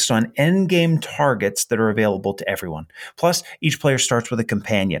game based on end game targets that are available to everyone. Plus, each player starts with a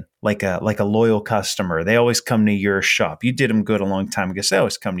companion, like a loyal customer. They always come to your shop. You did them good a long time ago, so they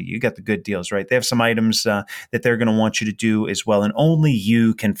always come to you. You got the good deals, right? They have some items that they're going to want you to do as well, and only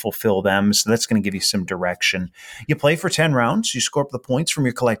you can fulfill them. So that's going to give you some direction. You play for 10 rounds. You score up the points from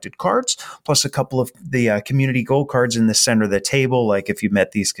your collected cards, plus a couple of the community gold cards in the center of the table, like if you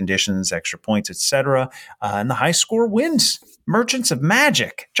met these conditions, extra points, etc. And the high score wins. Merchants of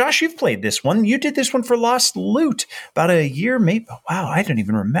Magic. Josh, you've played this one. You did this one for Lost Loot about a year, maybe. Wow, I don't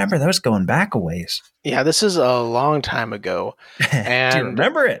even remember. That was going back a ways. Yeah, this is a long time ago. And do you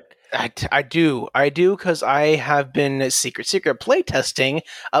remember it? I do because I have been secret playtesting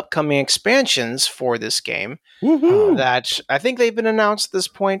upcoming expansions for this game. That I think they've been announced at this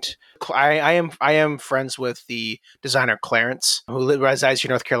point. I am friends with the designer Clarence, who resides here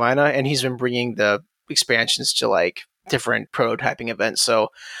in North Carolina, and he's been bringing the expansions to like different prototyping events. So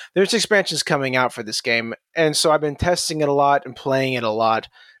there's expansions coming out for this game, and so I've been testing it a lot and playing it a lot.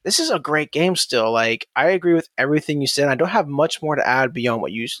 This is a great game still. Like, I agree with everything you said. I don't have much more to add beyond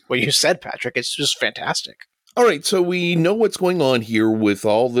what you said, Patrick. It's just fantastic. All right, so we know what's going on here with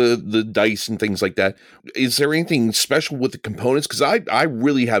all the dice and things like that. Is there anything special with the components? Because I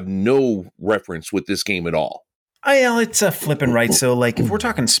really have no reference with this game at all. It's a flipping right. So, like, if we're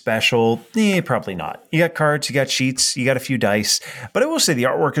talking special, probably not. You got cards, you got sheets, you got a few dice. But I will say the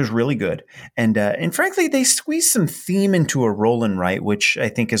artwork is really good. And frankly, they squeeze some theme into a roll and write, which I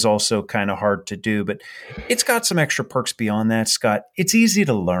think is also kind of hard to do. But it's got some extra perks beyond that, Scott. It's easy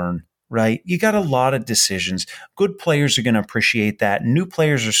to learn, right? You got a lot of decisions. Good players are going to appreciate that. New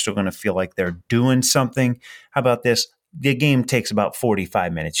players are still going to feel like they're doing something. How about this? The game takes about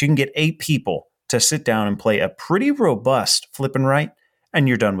 45 minutes. You can get 8 people to sit down and play a pretty robust flip and write, and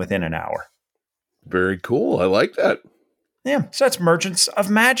you're done within an hour. Very cool. I like that. Yeah, so that's Merchants of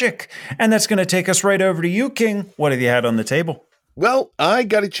Magic. And that's going to take us right over to you, King. What have you had on the table? Well, I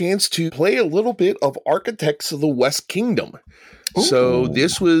got a chance to play a little bit of Architects of the West Kingdom. Ooh. So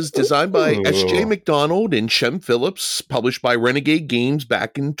this was designed by S.J. McDonald and Shem Phillips, published by Renegade Games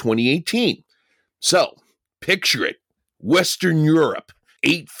back in 2018. So, picture it. Western Europe.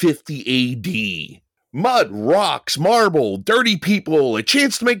 850 AD. Mud, rocks, marble, dirty people, a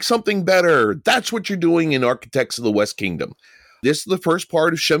chance to make something better. That's what you're doing in Architects of the West Kingdom. This is the first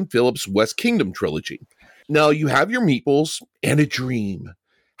part of Shem Phillips' West Kingdom trilogy. Now, you have your meeples and a dream.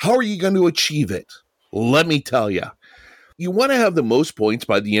 How are you going to achieve it? Let me tell you. You want to have the most points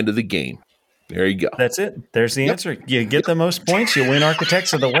by the end of the game. There you go. That's it. There's the answer. You get the most points, you win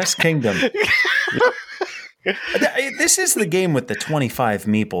Architects of the West Kingdom. This is the game with the 25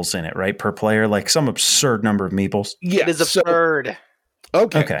 meeples in it, right? Per player, like some absurd number of meeples. Yeah, it is absurd.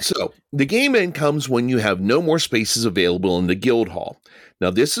 Okay, so the game end comes when you have no more spaces available in the guild hall. Now,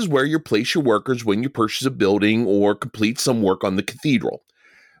 this is where you place your workers when you purchase a building or complete some work on the cathedral.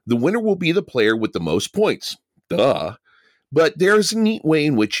 The winner will be the player with the most points. Duh. But there's a neat way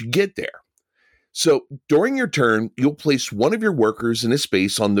in which you get there. So during your turn, you'll place one of your workers in a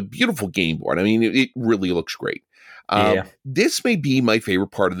space on the beautiful game board. I mean, it really looks great. This may be my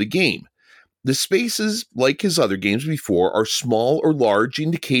favorite part of the game. The spaces, like his other games before, are small or large,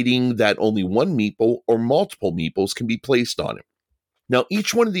 indicating that only one meeple or multiple meeples can be placed on it. Now,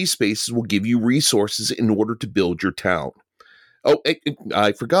 each one of these spaces will give you resources in order to build your town. Oh,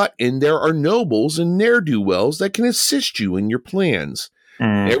 I forgot, and there are nobles and ne'er-do-wells that can assist you in your plans.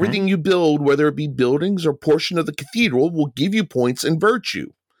 Mm-hmm. Everything you build, whether it be buildings or portion of the cathedral, will give you points and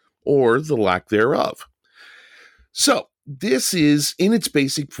virtue, or the lack thereof. So, this is, in its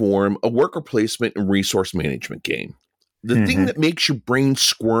basic form, a worker placement and resource management game. The thing that makes your brain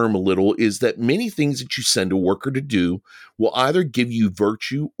squirm a little is that many things that you send a worker to do will either give you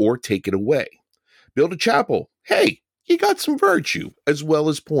virtue or take it away. Build a chapel. Hey, you got some virtue as well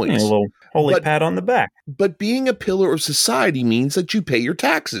as points. A little holy pat on the back. But being a pillar of society means that you pay your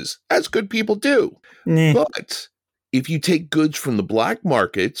taxes, as good people do. But if you take goods from the black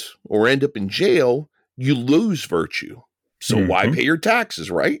market or end up in jail, you lose virtue. So why pay your taxes,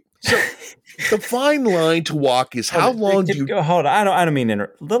 right? So the fine line to walk is how long do you... Hold on, I don't mean to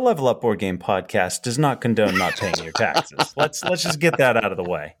the Level Up Board Game podcast does not condone not paying your taxes. Let's just get that out of the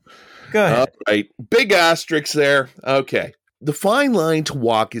way. Go ahead. All right. Big asterisk there. Okay. The fine line to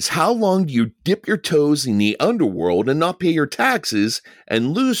walk is how long do you dip your toes in the underworld and not pay your taxes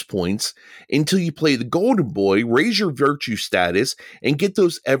and lose points until you play the Golden Boy, raise your virtue status, and get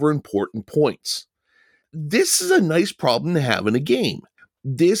those ever important points. this is a nice problem to have in a game.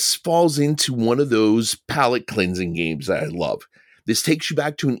 This falls into one of those palate cleansing games that I love. This takes you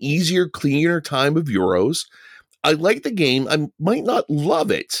back to an easier, cleaner time of Euros. I like the game. I might not love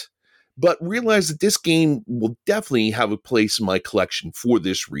it, but realize that this game will definitely have a place in my collection for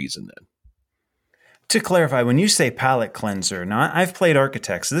this reason then. To clarify, when you say palate cleanser, now I've played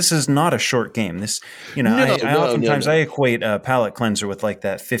Architects. This is not a short game. This, I equate a palate cleanser with like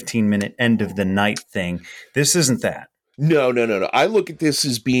that 15-minute end of the night thing. This isn't that. No. I look at this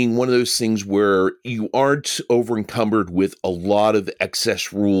as being one of those things where you aren't over encumbered with a lot of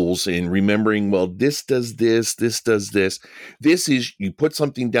excess rules and remembering, well, this does this does this. This is, you put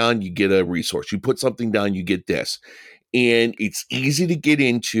something down, you get a resource. You put something down, you get this. And it's easy to get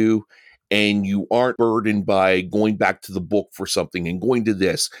into, and you aren't burdened by going back to the book for something and going to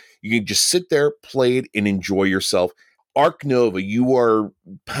this. You can just sit there, play it, and enjoy yourself. Arc Nova, you are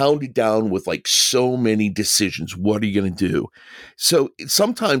pounded down with like so many decisions. What are you going to do? So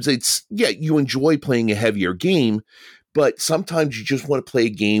sometimes you enjoy playing a heavier game, but sometimes you just want to play a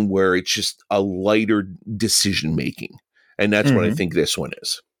game where it's just a lighter decision making. And that's what I think this one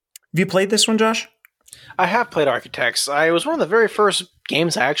is. Have you played this one, Josh? I have played Architects. I was one of the very first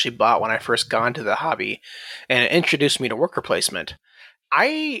games I actually bought when I first got into the hobby, and it introduced me to worker placement.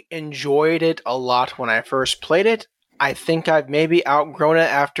 I enjoyed it a lot when I first played it. I think I've maybe outgrown it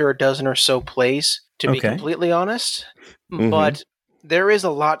after a dozen or so plays, to be completely honest. But there is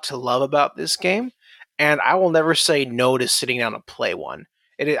a lot to love about this game, and I will never say no to sitting down to play one.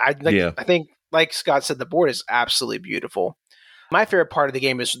 I think, like Scott said, the board is absolutely beautiful. My favorite part of the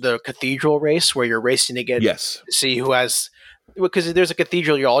game is the cathedral race, where you're racing to get to see who has, because there's a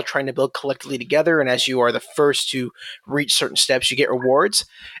cathedral you're all trying to build collectively together, and as you are the first to reach certain steps, you get rewards.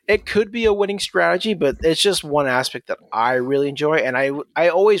 It could be a winning strategy, but it's just one aspect that I really enjoy, and I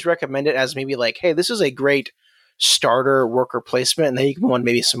always recommend it as maybe like, hey, this is a great starter worker placement, and then you can go on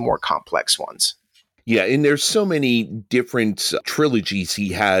maybe some more complex ones. Yeah, and there's so many different trilogies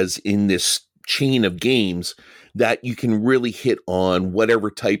he has in this chain of games that you can really hit on whatever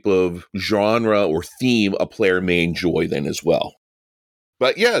type of genre or theme a player may enjoy then as well.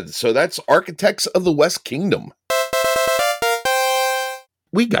 But yeah, so that's Architects of the West Kingdom.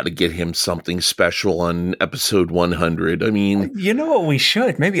 We got to get him something special on episode 100. I mean, you know what we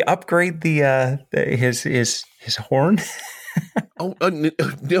should? Maybe upgrade his horn. No.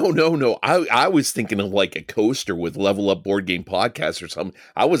 I was thinking of like a coaster with Level Up Board Game Podcast or something.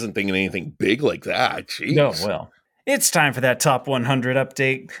 I wasn't thinking anything big like that. Jeez. No, well, it's time for that top 100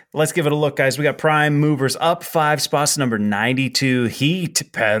 update. Let's give it a look, guys. We got Prime Movers up 5 spots, number 92. Heat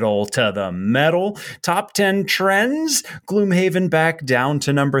Pedal to the Metal. Top 10 Trends. Gloomhaven back down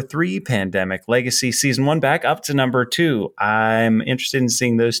to number 3. Pandemic Legacy Season 1 back up to number 2. I'm interested in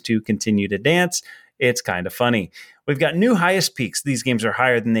seeing those two continue to dance. It's kind of funny. We've got new highest peaks. These games are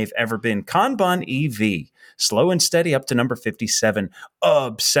higher than they've ever been. Kanban EV, Slow and Steady up to number 57.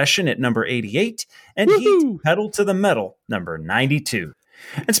 Obsession at number 88. And Heat Pedal to the Metal, number 92.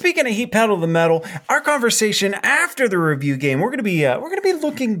 And speaking of Heat Pedal to the Metal, our conversation after the review game, we're going to be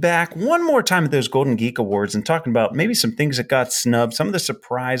looking back one more time at those Golden Geek Awards and talking about maybe some things that got snubbed, some of the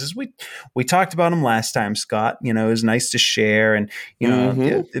surprises. We talked about them last time, Scott. You know, it was nice to share and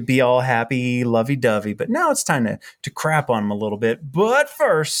be all happy, lovey-dovey. But now it's time to crap on them a little bit. But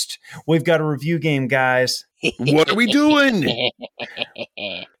first, we've got a review game, guys. What are we doing?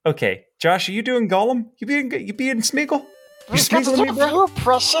 Okay, Josh, are you doing Gollum? You being Smeagol? We've got to get a review,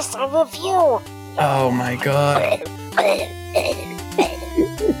 Precious, a review. Oh my god.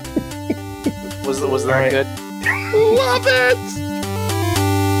 Was that good? Love it!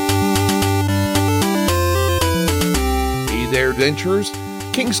 Hey there, adventurers.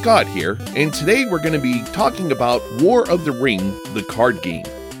 King Scott here, and today we're going to be talking about War of the Ring, the card game.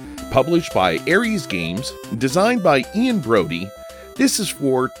 Published by Ares Games, designed by Ian Brody. This is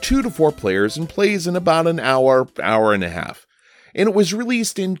for 2 to 4 players and plays in about an hour and a half. And it was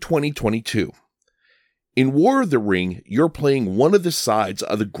released in 2022. In War of the Ring, you're playing one of the sides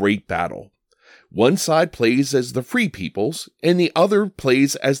of the Great Battle. One side plays as the Free Peoples, and the other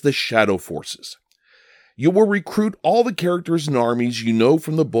plays as the Shadow Forces. You will recruit all the characters and armies you know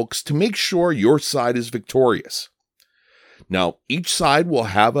from the books to make sure your side is victorious. Now, each side will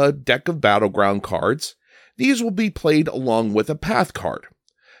have a deck of battleground cards. These will be played along with a path card.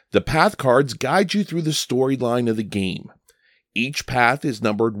 The path cards guide you through the storyline of the game. Each path is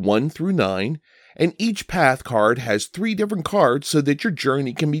numbered 1 through 9, and each path card has 3 different cards so that your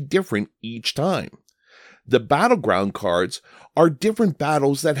journey can be different each time. The battleground cards are different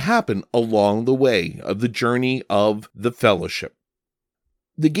battles that happen along the way of the journey of the Fellowship.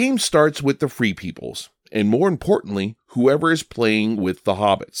 The game starts with the Free Peoples, and more importantly, whoever is playing with the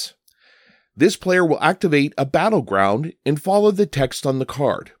hobbits. This player will activate a battleground and follow the text on the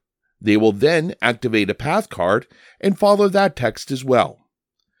card. They will then activate a path card and follow that text as well.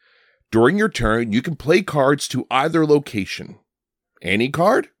 During your turn, you can play cards to either location. Any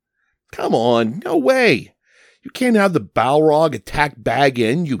card? Come on, no way. You can't have the Balrog attack Bag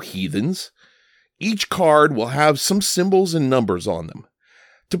End, you heathens. Each card will have some symbols and numbers on them.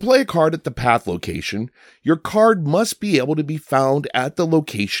 To play a card at the path location, your card must be able to be found at the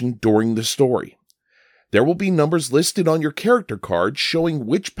location during the story. There will be numbers listed on your character card showing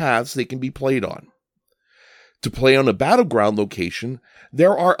which paths they can be played on. To play on a battleground location,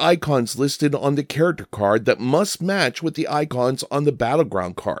 there are icons listed on the character card that must match with the icons on the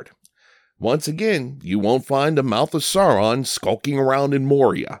battleground card. Once again, you won't find the Mouth of Sauron skulking around in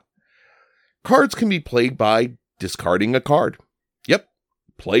Moria. Cards can be played by discarding a card. Yep,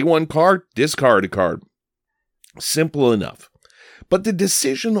 play one card, discard a card. Simple enough. But the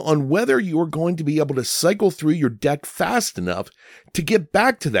decision on whether you are going to be able to cycle through your deck fast enough to get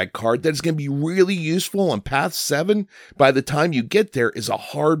back to that card that is going to be really useful on Path 7 by the time you get there is a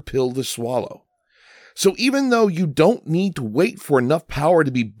hard pill to swallow. So even though you don't need to wait for enough power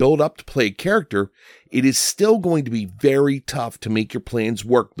to be built up to play a character, it is still going to be very tough to make your plans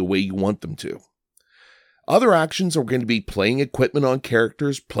work the way you want them to. Other actions are going to be playing equipment on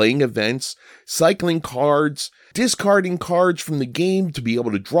characters, playing events, cycling cards, discarding cards from the game to be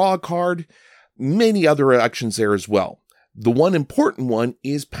able to draw a card, many other actions there as well. The one important one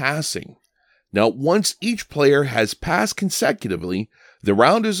is passing. Now, once each player has passed consecutively, the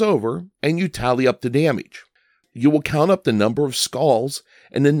round is over and you tally up the damage. You will count up the number of skulls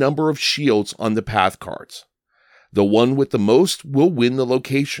and the number of shields on the path cards. The one with the most will win the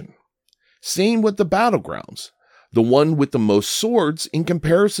location. Same with the battlegrounds. The one with the most swords in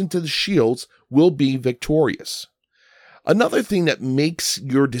comparison to the shields will be victorious. Another thing that makes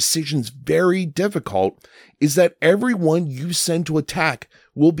your decisions very difficult is that everyone you send to attack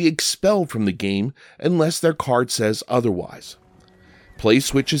will be expelled from the game unless their card says otherwise. Play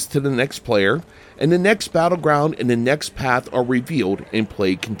switches to the next player, and the next battleground and the next path are revealed and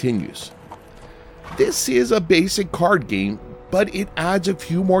play continues. This is a basic card game, but it adds a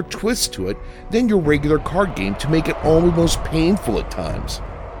few more twists to it than your regular card game to make it almost painful at times.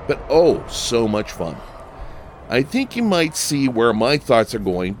 But oh, so much fun. I think you might see where my thoughts are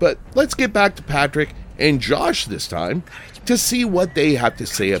going, but let's get back to Patrick and Josh this time to see what they have to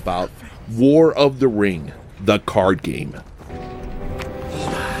say about War of the Ring, the card game.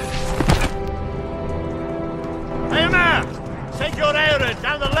 Hey, man! Take your area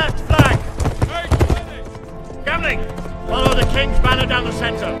down the left flank! Gamling! Follow the King's banner down the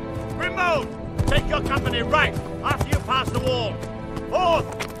center. Remote! Take your company right after you pass the wall.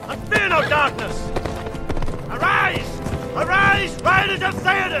 Forth, and fear no darkness! Arise! Arise, riders of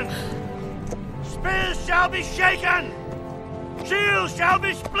Theoden! Spears shall be shaken! Shields shall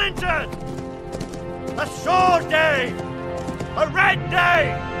be splintered! A sword day! A red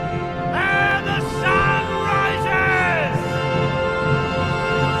day! And the sun rises!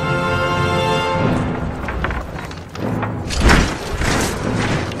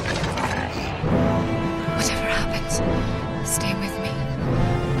 Whatever happens, stay with me.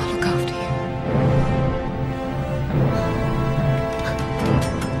 I'll look after you.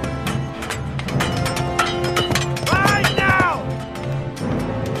 Ride now!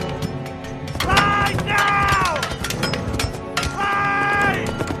 Ride now! Ride!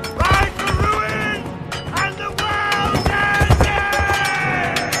 Ride for ruin and the world's ending!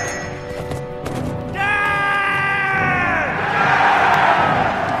 Death!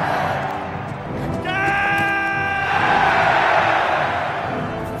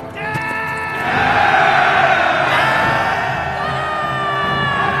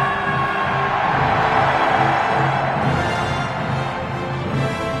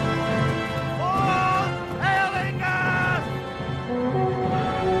 All hailing us!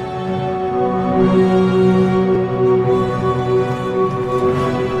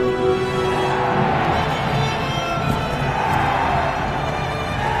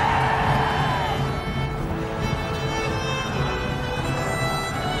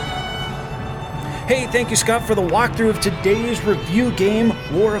 Hey, thank you, Scott, for the walkthrough of today's review game,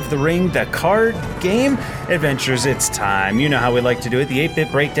 War of the Ring, the card game. Adventures, it's time. You know how we like to do it. The 8-Bit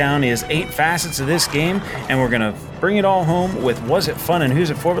Breakdown is 8 facets of this game, and we're going to bring it all home with Was It Fun and Who's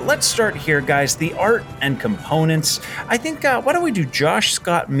It For? But let's start here, guys. The art and components. I think, why don't we do Josh,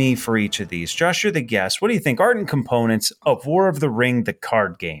 Scott, me for each of these? Josh, you're the guest. What do you think? Art and components of War of the Ring, the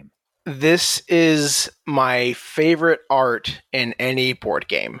card game. This is my favorite art in any board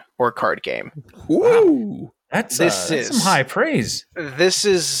game or card game. Ooh. That's some high praise. This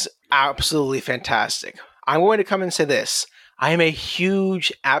is absolutely fantastic. I'm going to come and say this. I am a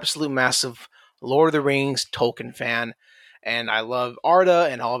huge, absolute massive Lord of the Rings Tolkien fan, and I love Arda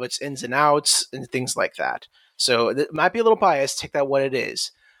and all of its ins and outs and things like that. So it might be a little biased, take that what it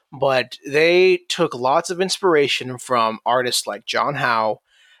is. But they took lots of inspiration from artists like John Howe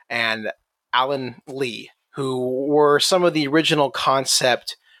and Alan Lee, who were some of the original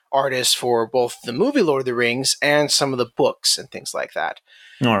concept artists for both the movie Lord of the Rings and some of the books and things like that.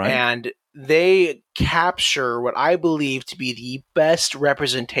 All right. And they capture what I believe to be the best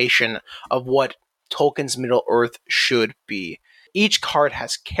representation of what Tolkien's Middle Earth should be. Each card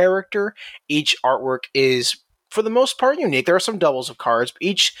has character. Each artwork is, for the most part, unique. There are some doubles of cards, but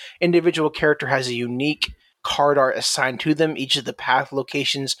each individual character has a unique card art assigned to them. Each of the path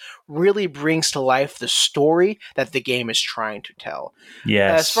locations really brings to life the story that the game is trying to tell.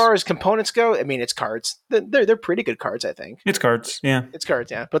 Yes. As far as components go, I mean, it's cards. They're pretty good cards, I think. It's cards, yeah. It's cards,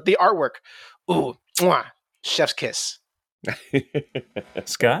 yeah. But the artwork, ooh, mwah, chef's kiss.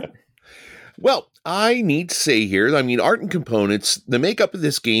 Scott? Well, I need to say here, I mean, art and components, the makeup of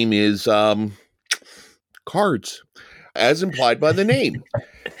this game is cards, as implied by the name.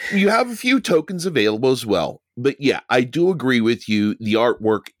 You have a few tokens available as well. But yeah, I do agree with you. The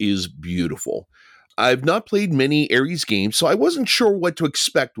artwork is beautiful. I've not played many Ares games, so I wasn't sure what to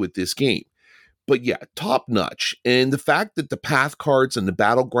expect with this game. But yeah, top notch. And the fact that the path cards and the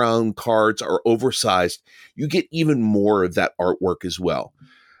battleground cards are oversized, you get even more of that artwork as well.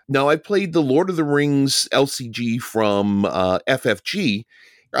 Now, I played the Lord of the Rings LCG from FFG.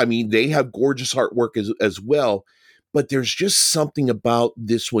 I mean, they have gorgeous artwork as well. But there's just something about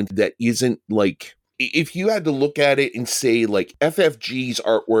this one that isn't like, if you had to look at it and say like FFG's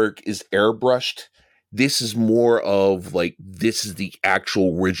artwork is airbrushed, this is more of like, this is the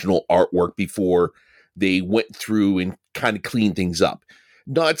actual original artwork before they went through and kind of cleaned things up.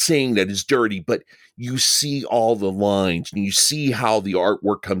 Not saying that it's dirty, but you see all the lines and you see how the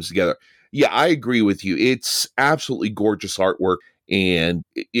artwork comes together. Yeah, I agree with you. It's absolutely gorgeous artwork. And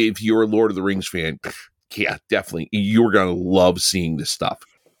if you're a Lord of the Rings fan, yeah, definitely. You're going to love seeing this stuff.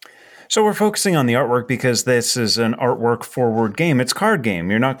 So we're focusing on the artwork because this is an artwork forward game. It's a card game.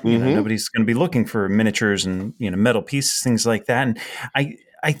 You're not, nobody's going to be looking for miniatures and, metal pieces, things like that. And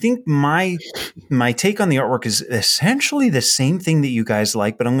I think my take on the artwork is essentially the same thing that you guys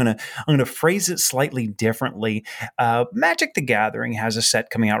like, but I'm gonna phrase it slightly differently. Magic the Gathering has a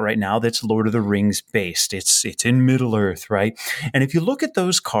set coming out right now that's Lord of the Rings based. It's in Middle Earth, right? And if you look at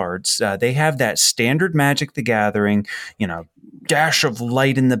those cards, they have that standard Magic the Gathering, dash of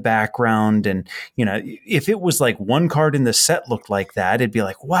light in the background, and if it was like one card in the set looked like that, it'd be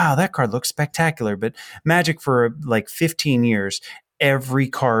like, wow, that card looks spectacular. But Magic for like 15 years, every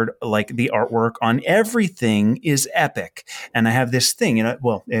card, like the artwork on everything is epic. And I have this thing,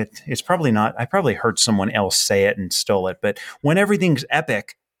 it's probably not, I probably heard someone else say it and stole it, but when everything's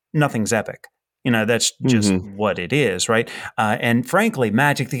epic, nothing's epic. That's just what it is, right? And frankly,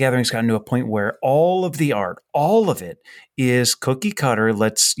 Magic the Gathering's gotten to a point where all of the art, all of it is cookie cutter.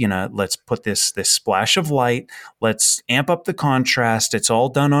 Let's put this splash of light. Let's amp up the contrast. It's all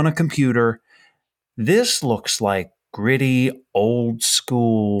done on a computer. This looks like gritty, old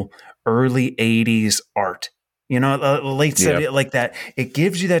school, early 80s art. Late 70s, like that. It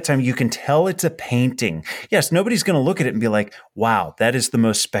gives you that time. You can tell it's a painting. Yes, nobody's going to look at it and be like, wow, that is the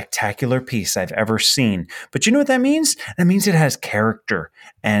most spectacular piece I've ever seen. But you know what that means? That means it has character.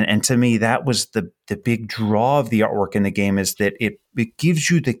 And to me, that was the big draw of the artwork in the game, is that it gives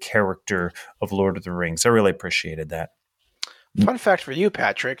you the character of Lord of the Rings. I really appreciated that. Fun fact for you,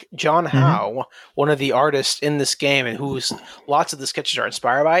 Patrick, John Howe, one of the artists in this game and whose lots of the sketches are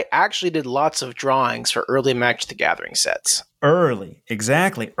inspired by, actually did lots of drawings for early Magic the Gathering sets. Early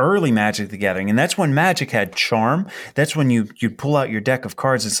Magic the Gathering. And that's when Magic had charm. That's when you'd pull out your deck of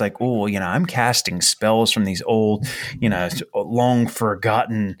cards. It's like, oh, I'm casting spells from these old, long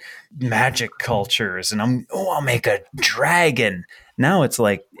forgotten magic cultures. And I'll make a dragon. Now it's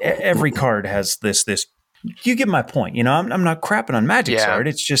like every card has this. You get my point. I'm not crapping on Magic's art.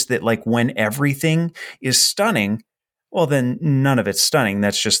 It's just that like when everything is stunning, well, then none of it's stunning.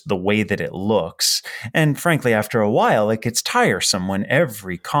 That's just the way that it looks. And frankly, after a while, it gets tiresome when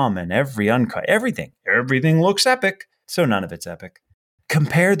every common, every uncut, everything looks epic. So none of it's epic.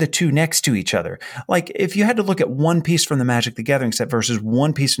 Compare the two next to each other. Like if you had to look at one piece from the Magic the Gathering set versus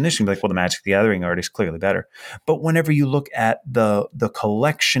one piece from this, you'd be like, well, the Magic the Gathering art is clearly better. But whenever you look at the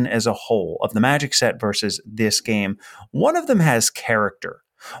collection as a whole of the Magic set versus this game, one of them has character.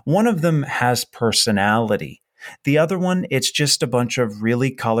 One of them has personality. The other one, it's just a bunch of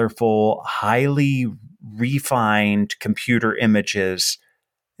really colorful, highly refined computer images.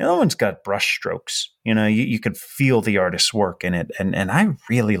 The other one's got brush strokes. You can feel the artist's work in it, and I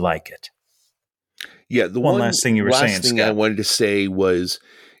really like it. Yeah, the one last thing you were saying, thing Scott. I wanted to say was,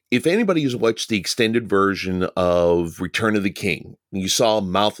 if anybody has watched the extended version of Return of the King, you saw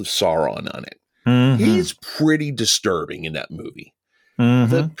Mouth of Sauron on it. Mm-hmm. He's pretty disturbing in that movie.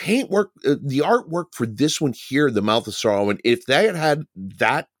 Mm-hmm. The paintwork, the artwork for this one here, the Mouth of Sauron, if they had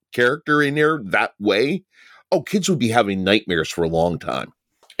that character in there that way, kids would be having nightmares for a long time.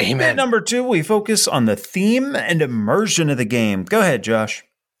 Amen. At number 2, we focus on the theme and immersion of the game. Go ahead, Josh.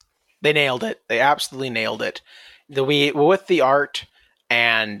 They nailed it. They absolutely nailed it. With the art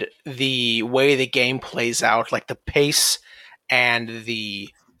and the way the game plays out, like the pace and the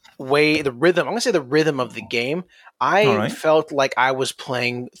rhythm. I'm going to say the rhythm of the game. I felt like I was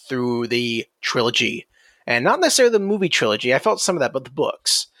playing through the trilogy, and not necessarily the movie trilogy. I felt some of that, but the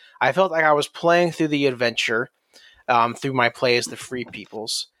books. I felt like I was playing through the adventure through my play as the Free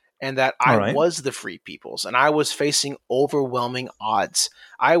Peoples, and that I was the Free Peoples, and I was facing overwhelming odds.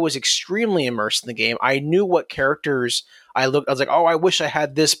 I was extremely immersed in the game. I knew what characters I was like, oh, I wish I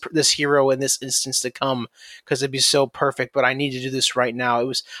had this hero in this instance to come, because it'd be so perfect, but I need to do this right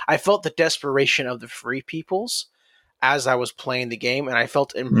now. I felt the desperation of the Free Peoples as I was playing the game, and I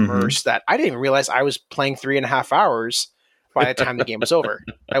felt immersed that I didn't even realize I was playing 3.5 hours by the time the game was over.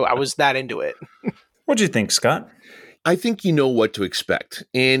 I was that into it. What'd you think, Scott? I think you know what to expect,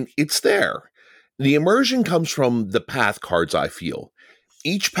 and it's there. The immersion comes from the path cards, I feel.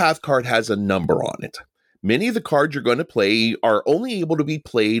 Each path card has a number on it. Many of the cards you're going to play are only able to be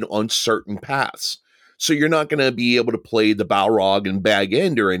played on certain paths. So you're not going to be able to play the Balrog and Bag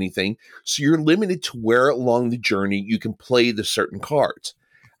End or anything. So you're limited to where along the journey you can play the certain cards.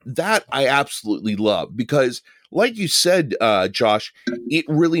 That I absolutely love, because like you said, Josh, it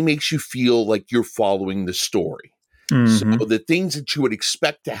really makes you feel like you're following the story. Mm-hmm. So the things that you would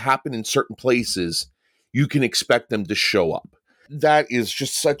expect to happen in certain places, you can expect them to show up. That is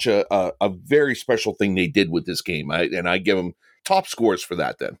just such a very special thing they did with this game. I give them top scores for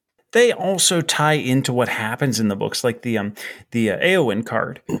that then. They also tie into what happens in the books, like the Eowyn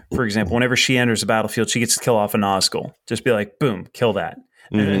card, for example. Whenever she enters the battlefield, she gets to kill off a Nazgul. Just be like, boom, kill that.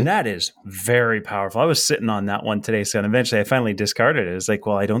 And that is very powerful. I was sitting on that one today, so eventually I finally discarded it. It's like,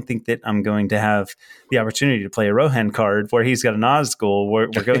 well, I don't think that I'm going to have the opportunity to play a Rohan card where he's got a Nazgul. We're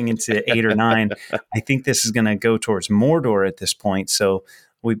going into 8 or 9. I think this is going to go towards Mordor at this point, so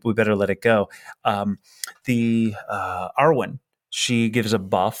we better let it go. The Arwen, she gives a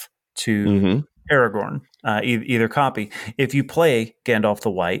buff to Aragorn, either copy. If you play Gandalf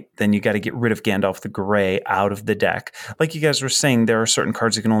the White, then you got to get rid of Gandalf the Grey out of the deck. Like you guys were saying, there are certain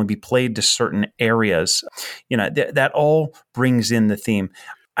cards that can only be played to certain areas. That all brings in the theme.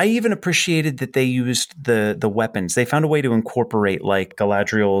 I even appreciated that they used the weapons. They found a way to incorporate like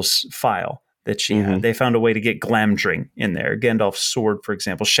Galadriel's file that she had. They found a way to get Glamdring in there. Gandalf's sword, for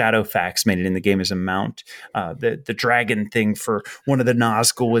example. Shadowfax made it in the game as a mount. The dragon thing for one of the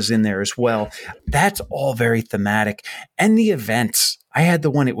Nazgul was in there as well. That's all very thematic. And the events. I had the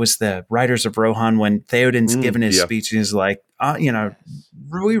one, it was the Riders of Rohan when Theoden's given his speech and he's like,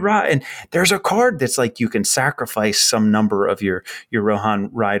 and there's a card that's like you can sacrifice some number of your Rohan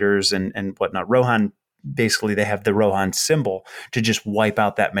riders and whatnot. Rohan, basically they have the Rohan symbol to just wipe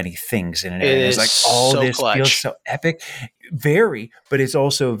out that many things in an area. It's like, this clutch. Feels so epic. Very, but it's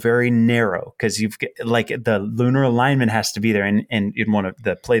also very narrow because you've got, like, the lunar alignment has to be there. And in one of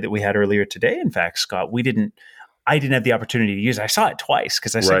the play that we had earlier today, in fact, Scott, I didn't have the opportunity to use it. I saw it twice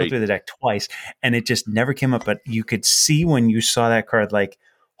because I cycled through the deck twice and it just never came up. But you could see when you saw that card, like,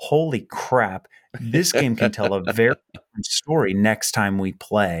 holy crap, this game can tell a very different story next time we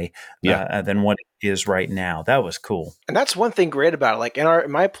play than what it is right now. That was cool. And that's one thing great about it. Like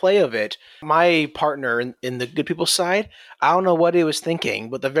in my play of it, my partner in the good people side, I don't know what he was thinking,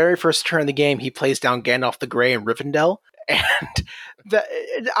 but the very first turn of the game, he plays down Gandalf the Grey in Rivendell. And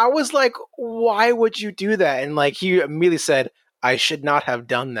I was like, why would you do that? And like, he immediately said, I should not have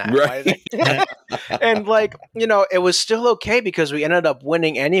done that. Right. And like, it was still okay because we ended up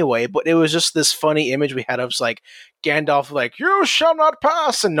winning anyway, but it was just this funny image we had of like Gandalf, like, you shall not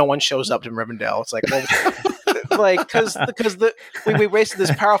pass. And no one shows up to Rivendell. It's like, well, like because we wasted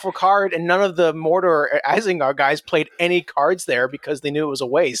this powerful card, and none of the Mordor or Isengard guys played any cards there because they knew it was a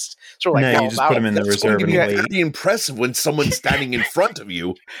waste. So we're like, No, you just put them in the That's going reserve to be and wait. pretty impressive when someone's standing in front of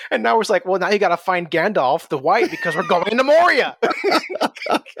you. And now we're like, well, now you got to find Gandalf the White because we're going to Moria.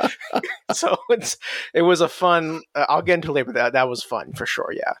 So it was a fun. I'll get into it later, but that was fun for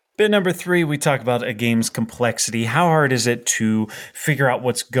sure. Yeah. Bit number 3, we talk about a game's complexity. How hard is it to figure out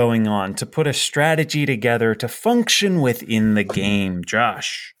what's going on, to put a strategy together, to function within the game?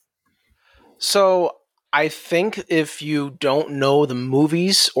 Josh. So I think if you don't know the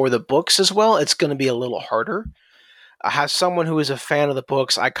movies or the books as well, it's going to be a little harder. As someone who is a fan of the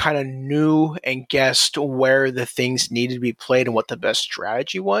books, I kind of knew and guessed where the things needed to be played and what the best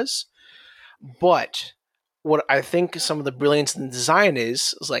strategy was. But what I think some of the brilliance in the design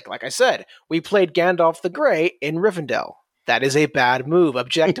is like I said, we played Gandalf the Grey in Rivendell. That is a bad move,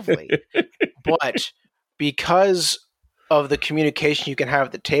 objectively. But because of the communication you can have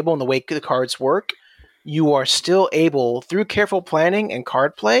at the table and the way the cards work, you are still able, through careful planning and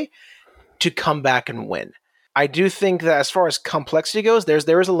card play, to come back and win. I do think that as far as complexity goes,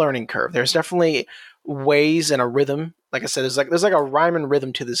 there is a learning curve. There's definitely ways and a rhythm. Like I said, there's like a rhyme and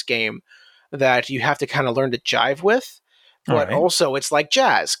rhythm to this game that you have to kind of learn to jive with. But also, it's like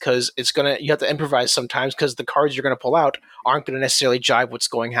jazz because you have to improvise sometimes because the cards you're going to pull out aren't going to necessarily jive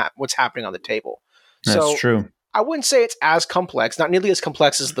what's happening on the table. That's true. I wouldn't say it's as complex, not nearly as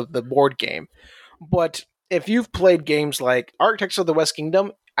complex as the board game. But if you've played games like Architects of the West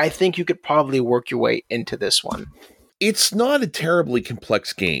Kingdom, I think you could probably work your way into this one. It's not a terribly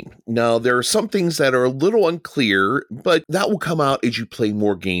complex game. Now, there are some things that are a little unclear, but that will come out as you play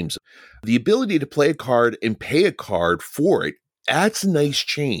more games. The ability to play a card and pay a card for it, that's a nice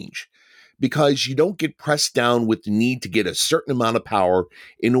change because you don't get pressed down with the need to get a certain amount of power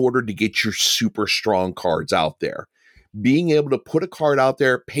in order to get your super strong cards out there. Being able to put a card out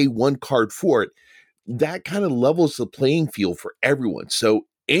there, pay one card for it, that kind of levels the playing field for everyone. So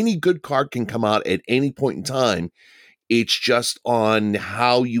any good card can come out at any point in time. It's just on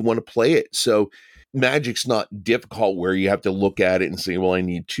how you want to play it. So Magic's not difficult where you have to look at it and say, well, I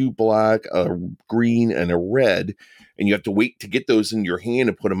need 2 black, a green, and a red. And you have to wait to get those in your hand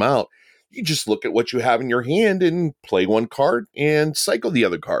and put them out. You just look at what you have in your hand and play one card and cycle the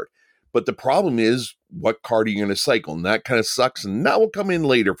other card. But the problem is, what card are you going to cycle? And that kind of sucks. And that will come in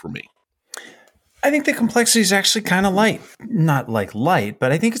later for me. I think the complexity is actually kind of light. Not like light,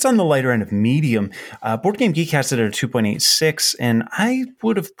 but I think it's on the lighter end of medium. Board Game Geek has it at a 2.86, and I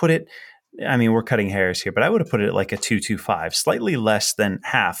would have put it, I mean, we're cutting hairs here, but I would have put it at like a 2.25, slightly less than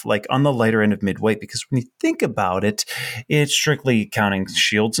half, like on the lighter end of midweight, because when you think about it, it's strictly counting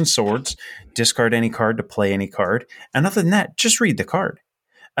shields and swords, discard any card to play any card, and other than that, just read the card.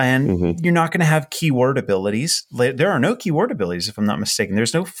 And you're not going to have keyword abilities. There are no keyword abilities, if I'm not mistaken.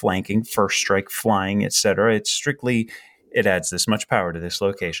 There's no flanking, first strike, flying, etc. It's strictly, it adds this much power to this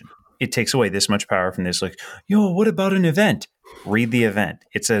location. It takes away this much power from this. Like, what about an event? Read the event.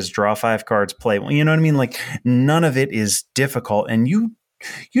 It says draw 5 cards, play. You know what I mean? Like, none of it is difficult. And you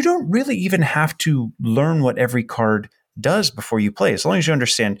don't really even have to learn what every card does before you play. As long as you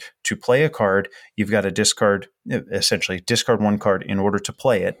understand to play a card, you've got to essentially discard 1 card in order to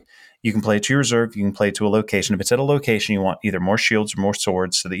play it. You can play it to your reserve. You can play it to a location. If it's at a location, you want either more shields or more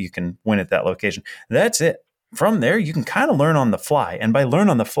swords so that you can win at that location. That's it. From there, you can kind of learn on the fly. And by learn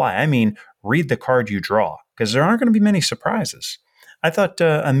on the fly, I mean read the card you draw because there aren't going to be many surprises. I thought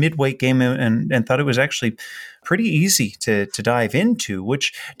a midweight game and thought it was actually pretty easy to dive into,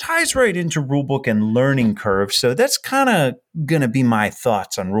 which ties right into rulebook and learning curve. So that's kind of going to be my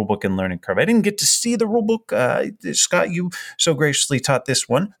thoughts on rulebook and learning curve. I didn't get to see the rulebook. Scott, you so graciously taught this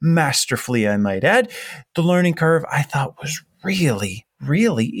one, masterfully, I might add. The learning curve I thought was really,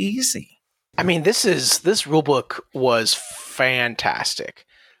 really easy. I mean, this rulebook was fantastic.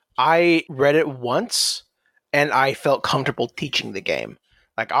 I read it once and I felt comfortable teaching the game.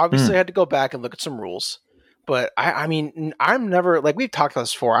 Like, obviously I had to go back and look at some rules, but I mean, I'm never, like we've talked about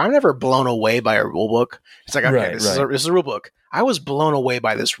this before, I'm never blown away by a rulebook. It's like, okay, this is a rulebook. I was blown away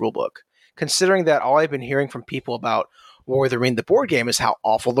by this rulebook, considering that all I've been hearing from people about War of the Ring, the board game, is how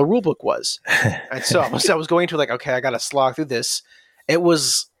awful the rulebook was. And so I was going to like, okay, I got to slog through this. It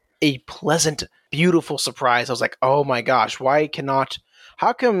was a pleasant, beautiful surprise. I was like, oh my gosh,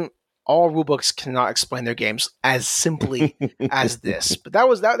 how come all rulebooks cannot explain their games as simply as this? But that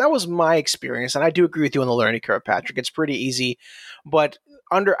was my experience, and I do agree with you on the learning curve, Patrick. It's pretty easy, but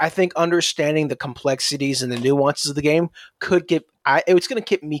I think understanding the complexities and the nuances of the game it's going to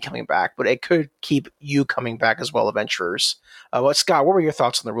keep me coming back, but it could keep you coming back as well, adventurers. Scott, what were your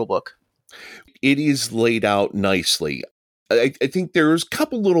thoughts on the rulebook? It is laid out nicely. I think there's a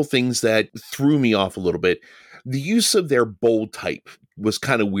couple little things that threw me off a little bit. The use of their bold type was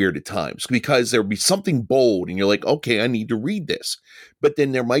kind of weird at times because there would be something bold and you're like, okay, I need to read this. But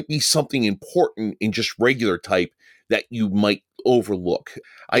then there might be something important in just regular type that you might overlook.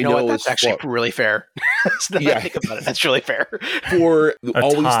 You know what? That's actually really fair. Yeah. I think about it. That's really fair. For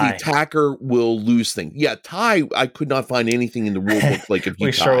always tie. The attacker will lose things. Yeah, tie, I could not find anything in the rule book like if you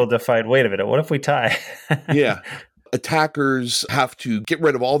we tie. struggled to find, wait a minute, what if we tie? Yeah. Attackers have to get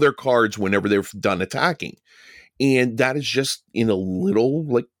rid of all their cards whenever they're done attacking. And that is just in a little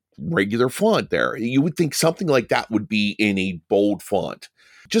like regular font there. You would think something like that would be in a bold font.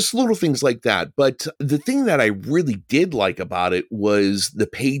 Just little things like that. But the thing that I really did like about it was the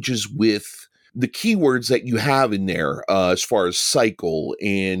pages with the keywords that you have in there as far as cycle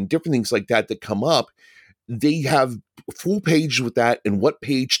and different things like that that come up. They have full pages with that and what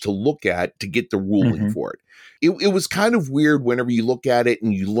page to look at to get the ruling for it. It was kind of weird whenever you look at it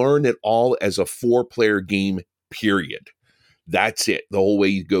and you learn it all as a 4-player game, period. That's it, the whole way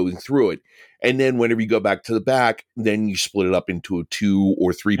you go through it. And then whenever you go back to the back, then you split it up into a 2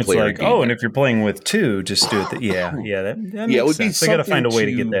 or 3-player game. Oh, and if you're playing with 2, just do it. That makes it would sense. They got to find a way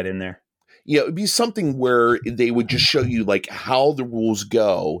to get that in there. Yeah, it would be something where they would just show you like how the rules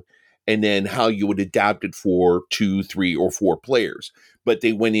go and then how you would adapt it for 2, 3, or 4 players. But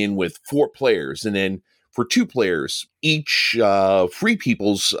they went in with 4 players, and then for 2 players, each Free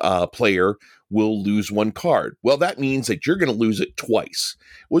People's player will lose 1 card. Well, that means that you're going to lose it twice.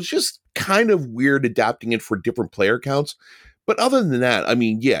 It was just kind of weird adapting it for different player counts. But other than that, I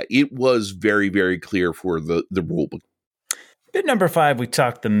mean, yeah, it was very, very clear for the rule book. Bit number 5, we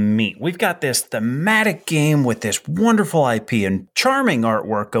talked the meat. We've got this thematic game with this wonderful IP and charming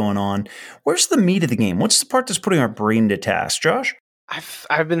artwork going on. Where's the meat of the game? What's the part that's putting our brain to task, Josh?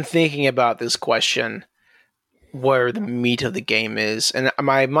 I've been thinking about this question, where the meat of the game is, and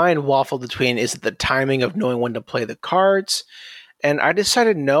my mind waffled between, is it the timing of knowing when to play the cards? And I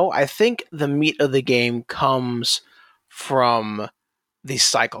decided no, I think the meat of the game comes from the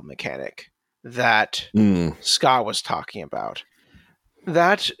cycle mechanic that Scott was talking about.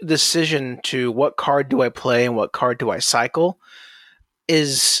 That decision to what card do I play and what card do I cycle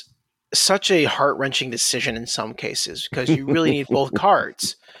is such a heart-wrenching decision in some cases because you really need both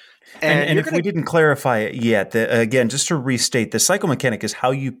cards. And if we didn't clarify it yet, again, just to restate, the cycle mechanic is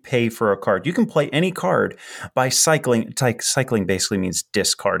how you pay for a card. You can play any card by cycling. Cycling basically means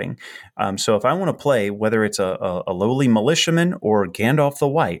discarding. So if I want to play, whether it's a lowly militiaman or Gandalf the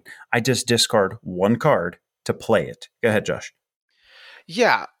White, I just discard 1 card to play it. Go ahead, Josh.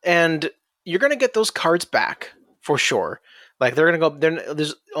 Yeah, and you're going to get those cards back for sure. Like they're going to go.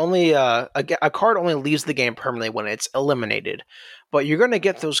 There's only a card only leaves the game permanently when it's eliminated, but you're going to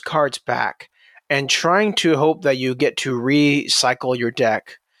get those cards back. And trying to hope that you get to recycle your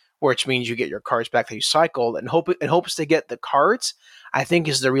deck, which means you get your cards back that you cycled, and hopes to get the cards, I think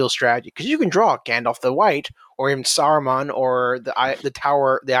is the real strategy. Because you can draw Gandalf the White, or even Saruman, or the Eye of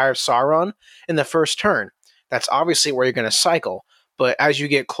Sauron in the first turn. That's obviously where you're going to cycle. But as you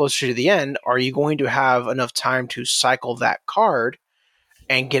get closer to the end, are you going to have enough time to cycle that card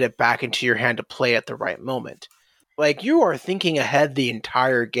and get it back into your hand to play at the right moment? Like, you are thinking ahead the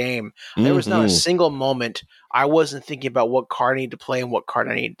entire game. There was not a single moment I wasn't thinking about what card I need to play and what card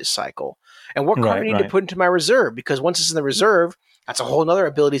I need to cycle. And what card I need to put into my reserve. Because once it's in the reserve, that's a whole other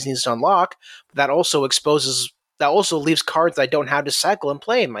abilities needs to unlock. But that also leaves cards that I don't have to cycle and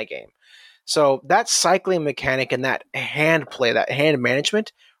play in my game. So that cycling mechanic and that hand play, that hand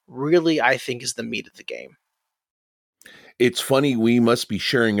management, really, I think, is the meat of the game. It's funny, we must be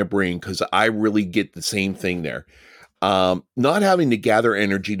sharing a brain because I really get the same thing there. Not having to gather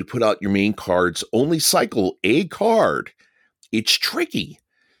energy to put out your main cards, only cycle a card. It's tricky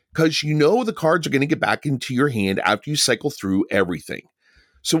because you know the cards are going to get back into your hand after you cycle through everything.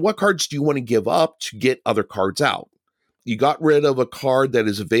 So what cards do you want to give up to get other cards out? You got rid of a card that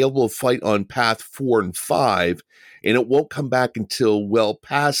is available to fight on path 4 and 5, and it won't come back until well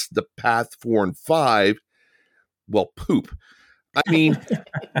past the path 4 and 5. Well, poop. I mean,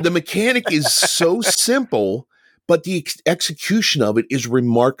 the mechanic is so simple, but the execution of it is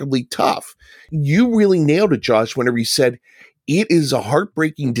remarkably tough. You really nailed it, Josh, whenever you said it is a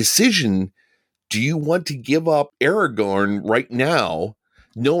heartbreaking decision. Do you want to give up Aragorn right now,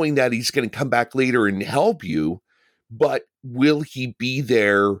 knowing that he's going to come back later and help you? But will he be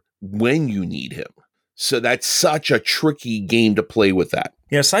there when you need him? So that's such a tricky game to play with that.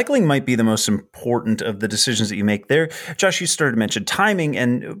 Yeah, cycling might be the most important of the decisions that you make there. Josh, you started to mention timing,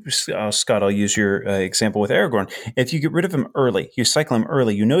 and Scott, I'll use your example with Aragorn. If you get rid of him early, you cycle him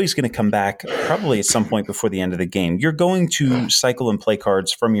early, you know he's going to come back probably at some point before the end of the game. You're going to cycle and play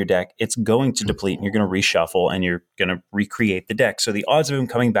cards from your deck. It's going to deplete, and you're going to reshuffle, and you're going to recreate the deck. So the odds of him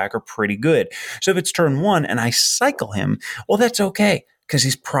coming back are pretty good. So if it's turn 1 and I cycle him, well, that's okay, because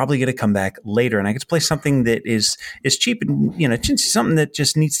he's probably going to come back later, and I get to play something that is cheap and something that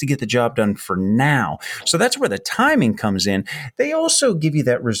just needs to get the job done for now. So that's where the timing comes in. They also give you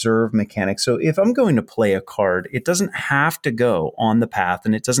that reserve mechanic. So if I'm going to play a card, it doesn't have to go on the path,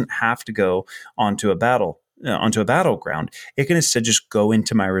 and it doesn't have to go onto a battleground. It can instead just go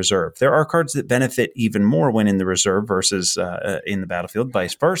into my reserve. There are cards that benefit even more when in the reserve versus in the battlefield,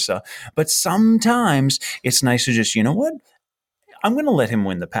 vice versa. But sometimes it's nice to just, you know what? I'm going to let him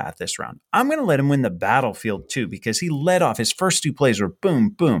win the path this round. I'm going to let him win the battlefield too, because he led off. His first 2 plays were boom,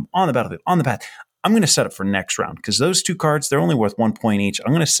 boom, on the battlefield, on the path. I'm going to set up for next round, because those 2 cards, they're only worth 1 point each.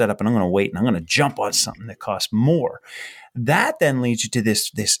 I'm going to set up and I'm going to wait, and I'm going to jump on something that costs more. That then leads you to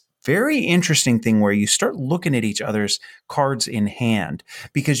this very interesting thing where you start looking at each other's cards in hand,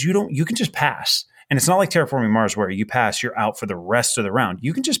 because you can just pass. And it's not like Terraforming Mars where you pass, you're out for the rest of the round.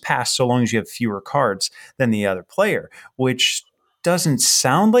 You can just pass so long as you have fewer cards than the other player, which doesn't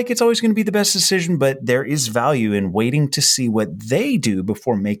sound like it's always going to be the best decision, but there is value in waiting to see what they do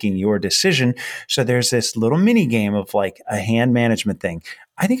before making your decision. So there's this little mini game of like a hand management thing.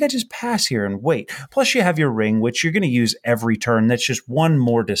 I think I just pass here and wait. Plus you have your ring, which you're going to use every turn. That's just one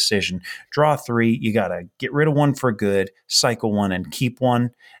more decision. Draw 3. You got to get rid of 1 for good, cycle 1 and keep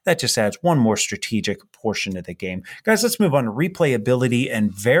 1. That just adds one more strategic portion to the game. Guys, let's move on to replayability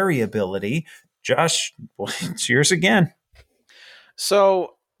and variability. Josh, well, it's yours again.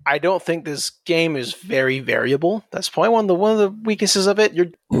 So I don't think this game is very variable. That's probably one of the weaknesses of it.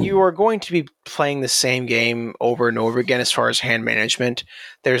 You are going to be playing the same game over and over again as far as hand management.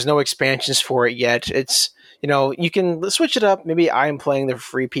 There's no expansions for it yet. It's, you can switch it up. Maybe I'm playing the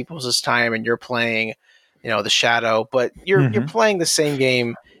Free Peoples this time and you're playing, the Shadow, but you're playing the same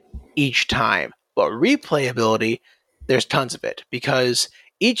game each time. But replayability, there's tons of it, because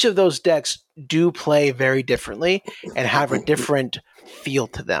each of those decks do play very differently and have a different feel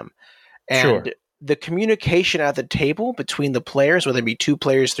to them. And the communication at the table between the players, whether it be 2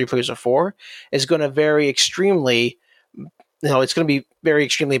 players, 3 players, or 4, is going to vary extremely. It's going to be very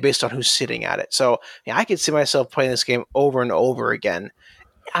extremely based on who's sitting at it. So I could see myself playing this game over and over again.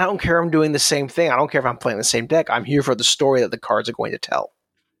 I don't care if I'm doing the same thing. I don't care if I'm playing the same deck. I'm here for the story that the cards are going to tell.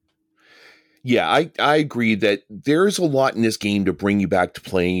 Yeah, I agree that there's a lot in this game to bring you back to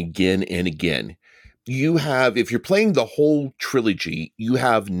playing again and again. You have, if you're playing the whole trilogy, you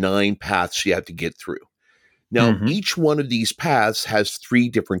have 9 paths you have to get through. Now, each one of these paths has 3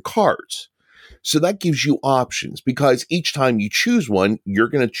 different cards. So that gives you options, because each time you choose one, you're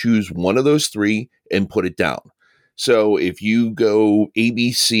going to choose one of those 3 and put it down. So if you go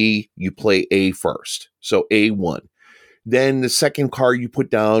ABC, you play A first. So A1. Then the second card you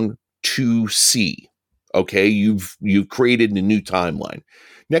put down, 2C. Okay, you've created a new timeline.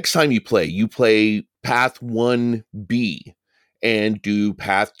 Next time you play path 1B and do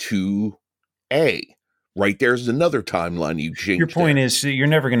path 2A. Right there's another timeline you change. Your point is you're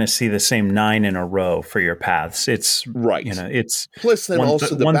never going to see the same 9 in a row for your paths. It's right. It's plus then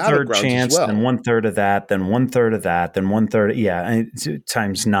also the 1/3 chance, as well. then 1/3 of that, then 1/3 of that, then 1/3. Yeah,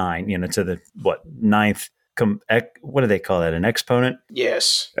 times 9. To the 9th. What do they call that? An exponent?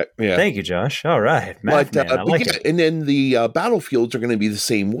 Yes. Yeah. Thank you, Josh. All right. Math man, I like it. And then the battlefields are going to be the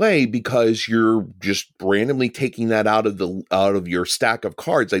same way, because you're just randomly taking that out of your stack of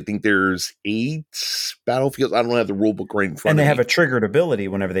cards. I think there's 8 battlefields. I don't have the rule book right in front of me. And they have a triggered ability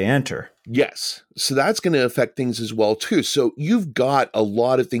whenever they enter. Yes. So that's going to affect things as well, too. So you've got a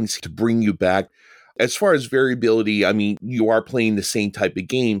lot of things to bring you back. As far as variability, I mean, you are playing the same type of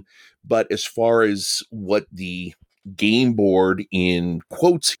game. But as far as what the game board in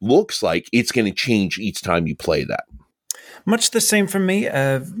quotes looks like, it's going to change each time you play that. Much the same for me.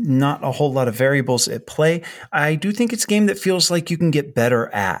 Not a whole lot of variables at play. I do think it's a game that feels like you can get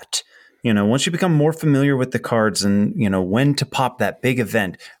better at. Once you become more familiar with the cards and, when to pop that big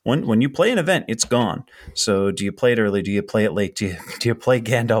event. When you play an event, it's gone. So do you play it early? Do you play it late? Do you play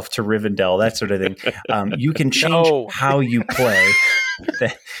Gandalf to Rivendell? That sort of thing. You can change how you play.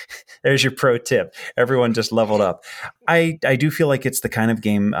 There's your pro tip. Everyone just leveled up. I do feel like it's the kind of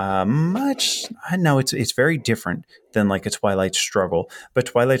game I know it's very different than like a Twilight Struggle. But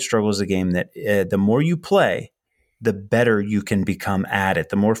Twilight Struggle is a game that the more you play, the better you can become at it.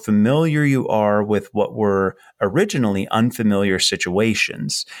 The more familiar you are with what were originally unfamiliar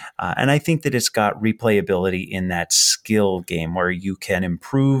situations. And I think that it's got replayability in that skill game where you can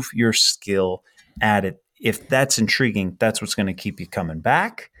improve your skill at it. If that's intriguing, that's what's going to keep you coming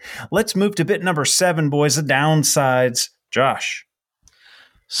back. Let's move to bit number 7, boys, the downsides. Josh.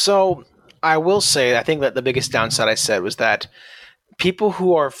 So I will say, I think that the biggest downside I said was that people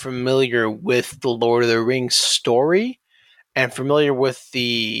who are familiar with the Lord of the Rings story and familiar with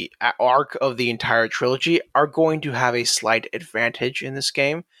the arc of the entire trilogy are going to have a slight advantage in this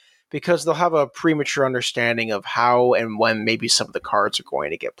game because they'll have a premature understanding of how and when maybe some of the cards are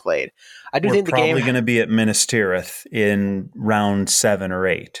going to get played. I do think the game... We're probably going to be at Minas Tirith in round 7 or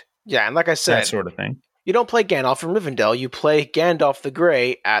 8. Yeah, and like I said... That sort of thing. You don't play Gandalf in Rivendell, you play Gandalf the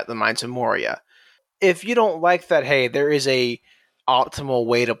Grey at the Mines of Moria. If you don't like that, hey, there is a optimal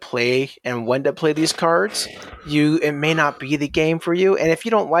way to play and when to play these cards, it may not be the game for you. And if you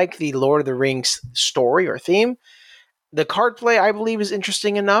don't like the Lord of the Rings story or theme, the card play, I believe, is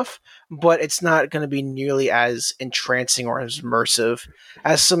interesting enough, but it's not going to be nearly as entrancing or as immersive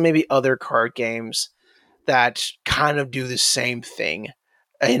as some maybe other card games that kind of do the same thing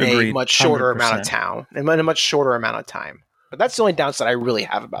in Agreed. a much shorter 100%. amount of time, in a much shorter amount of time. But that's the only downside I really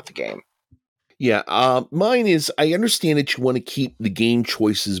have about the game. Yeah, mine is I understand that you want to keep the game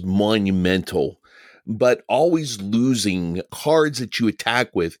choices monumental, but always losing cards that you attack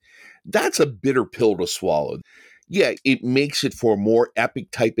with, that's a bitter pill to swallow. Yeah, it makes it for a more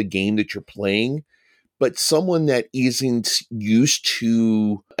epic type of game that you're playing, but someone that isn't used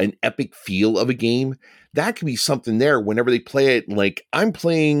to an epic feel of a game, that can be something there whenever they play it. Like, I'm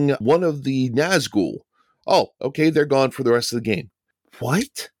playing one of the Nazgul. Oh, okay, they're gone for the rest of the game.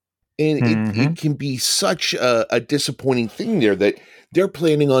 What? And it can be such a disappointing thing there that they're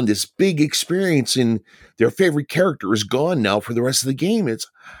planning on this big experience and their favorite character is gone now for the rest of the game.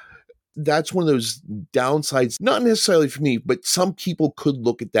 That's one of those downsides, not necessarily for me, but some people could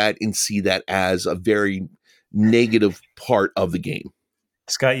look at that and see that as a very negative part of the game.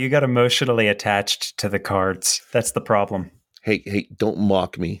 Scott, you got emotionally attached to the cards. That's the problem. Hey, don't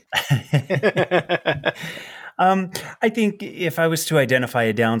mock me. I think if I was to identify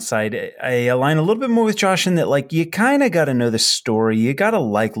a downside, I align a little bit more with Josh in that, like, you kind of got to know the story. You got to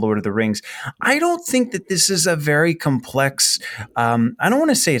like Lord of the Rings. I don't think that this is a very complex, I don't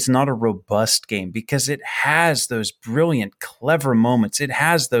want to say it's not a robust game because it has those brilliant, clever moments. It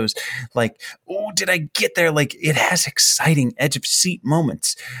has those, like, oh, did I get there? Like, it has exciting edge of seat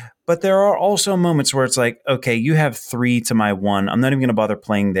moments. But there are also moments where it's like, okay, you have 3 to my 1. I'm not even going to bother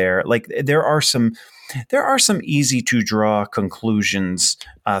playing there. Like, there are some easy to draw conclusions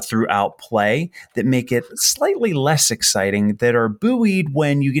throughout play that make it slightly less exciting, that are buoyed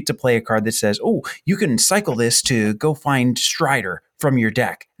when you get to play a card that says, oh, you can cycle this to go find Strider from your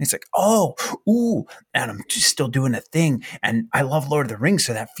deck. And it's like, oh, ooh, and I'm just still doing a thing. And I love Lord of the Rings,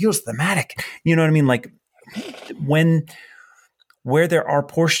 so that feels thematic. You know what I mean? Like, where there are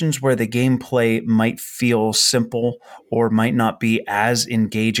portions where the gameplay might feel simple or might not be as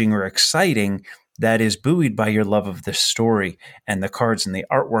engaging or exciting, that is buoyed by your love of the story and the cards and the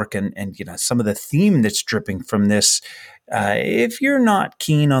artwork and you know, some of the theme that's dripping from this. If you're not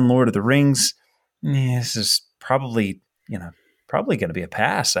keen on Lord of the Rings, this is probably going to be a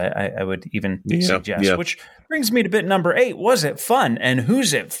pass. I would even suggest. Yeah. Which brings me to bit number 8. Was it fun? And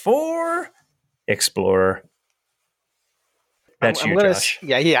who's it for? Explorer. That's you, Josh.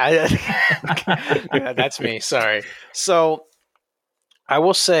 Yeah, yeah, that's me. Sorry. So I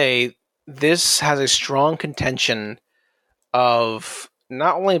will say this has a strong contention of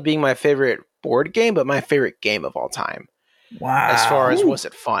not only being my favorite board game, but my favorite game of all time. Wow. As far as was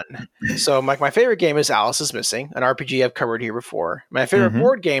it fun. So my favorite game is Alice is Missing, an RPG I've covered here before. My favorite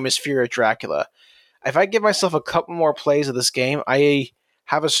board game is Fear of Dracula. If I give myself a couple more plays of this game, I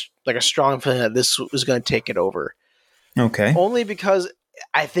have a strong feeling that this is going to take it over. Okay. Only because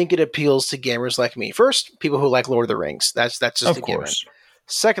I think it appeals to gamers like me. First, people who like Lord of the Rings. That's just a given.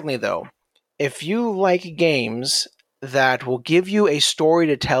 Secondly, though, if you like games that will give you a story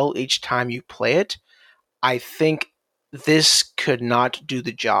to tell each time you play it, I think this could not do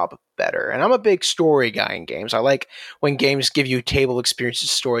the job better. And I'm a big story guy in games. I like when games give you table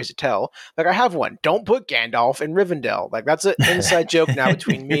experiences, stories to tell. Like, I have one. Don't put Gandalf in Rivendell. Like, that's an inside joke now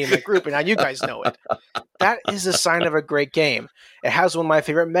between me and my group, and now you guys know it. That is a sign of a great game. It has one of my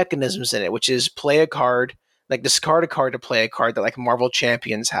favorite mechanisms in it, which is play a card, like discard a card to play a card that like Marvel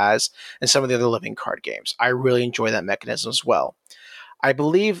Champions has and some of the other living card games. I really enjoy that mechanism as well. I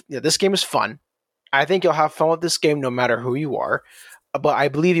believe this game is fun. I think you'll have fun with this game no matter who you are. But I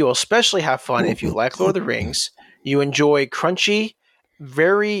believe you'll especially have fun if you like Lord of the Rings, You enjoy crunchy,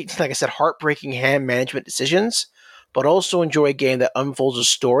 very, like I said, heartbreaking hand management decisions, but also enjoy a game that unfolds a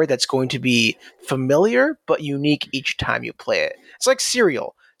story that's going to be familiar but unique each time you play it. It's like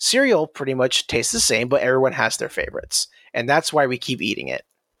cereal. Cereal pretty much tastes the same, but everyone has their favorites. And that's why we keep eating it.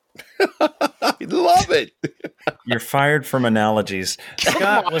 I love it. You're fired from analogies.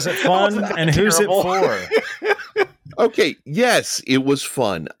 Scott, was it fun? And who's terrible. it for? Okay, yes, it was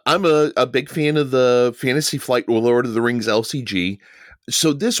fun. I'm a big fan of the Fantasy Flight Lord of the Rings LCG,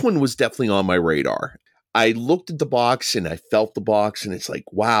 so this one was definitely on my radar. I looked at the box and I felt the box, and it's like,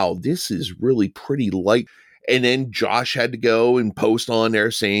 wow, this is really pretty light. And then Josh had to go and post on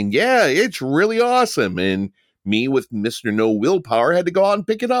there saying, yeah, it's really awesome. And me with Mr. No Willpower had to go out and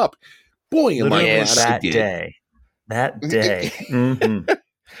pick it up. Boy, am I Literally glad I that did. day. That day. Mhm.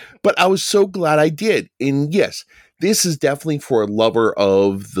 But I was so glad I did. And yes, this is definitely for a lover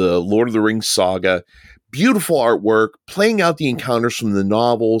of the Lord of the Rings saga. Beautiful artwork, playing out the encounters from the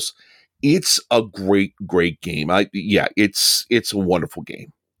novels. It's a great, great game. It's a wonderful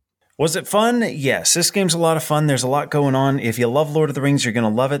game. Was it fun? Yes, this game's a lot of fun. There's a lot going on. If you love Lord of the Rings, you're going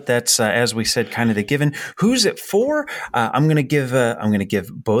to love it. That's as we said, kind of the given. Who's it for? I'm going to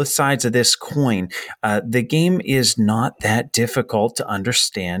give both sides of this coin. The game is not that difficult to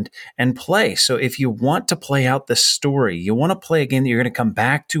understand and play. So if you want to play out the story, you want to play a game that you're going to come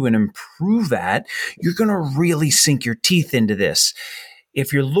back to and improve at, you're going to really sink your teeth into this.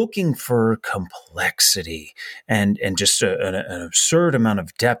 If you're looking for complexity and just an absurd amount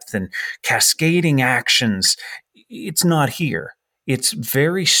of depth and cascading actions, it's not here. It's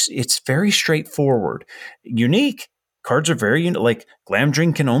very straightforward, unique. Cards are very like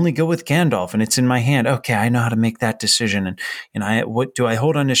Glamdring can only go with Gandalf, and it's in my hand. Okay, I know how to make that decision. And what do I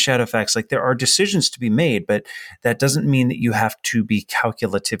hold on to Shadowfax? Like there are decisions to be made, but that doesn't mean that you have to be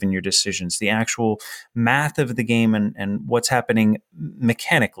calculative in your decisions. The actual math of the game and what's happening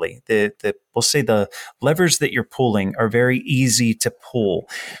mechanically, we'll say the levers that you're pulling are very easy to pull.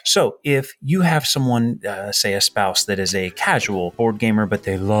 So if you have someone, say a spouse that is a casual board gamer, but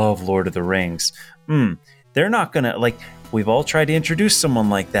they love Lord of the Rings, they're not going to, like, we've all tried to introduce someone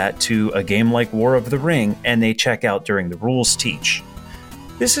like that to a game like War of the Ring, and they check out during the rules teach.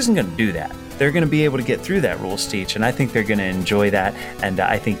 This isn't going to do that. They're going to be able to get through that rules teach, and I think they're going to enjoy that, and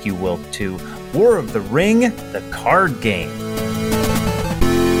I think you will too. War of the Ring, the card game.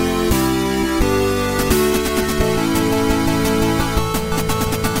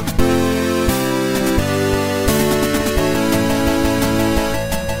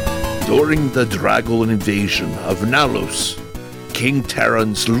 During the Dragon invasion of Nalos, King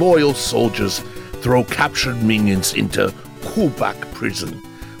Terran's loyal soldiers throw captured minions into Kubak prison,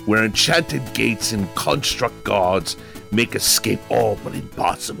 where enchanted gates and construct guards make escape all but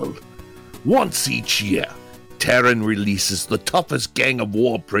impossible. Once each year, Terran releases the toughest gang of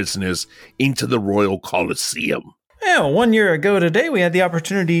war prisoners into the Royal Colosseum. Yeah, 1 year ago today, we had the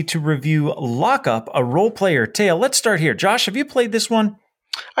opportunity to review Lockup, a role-player tale. Let's start here. Josh, have you played this one?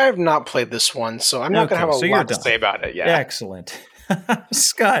 I have not played this one, so I'm not going to have a lot to say about it yet. Excellent.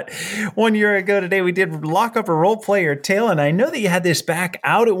 Scott, 1 year ago today, we did Lock Up a Role Player Tale, and I know that you had this back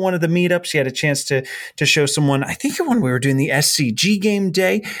out at one of the meetups. You had a chance to show someone, I think when we were doing the SCG game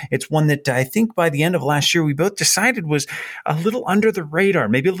day. It's one that I think by the end of last year, we both decided was a little under the radar,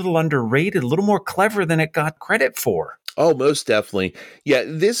 maybe a little underrated, a little more clever than it got credit for. Oh, most definitely. Yeah,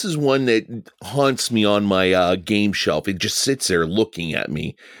 this is one that haunts me on my game shelf. It just sits there looking at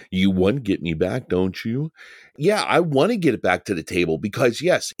me. You want to get me back, don't you? Yeah, I want to get it back to the table because,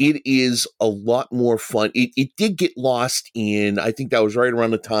 yes, it is a lot more fun. It did get lost in, I think that was right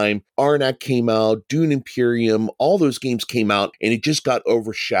around the time Arnak came out, Dune Imperium, all those games came out, and it just got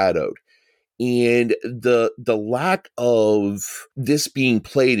overshadowed. And the lack of this being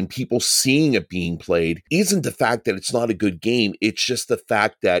played and people seeing it being played isn't the fact that it's not a good game. It's just the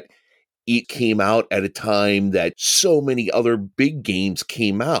fact that it came out at a time that so many other big games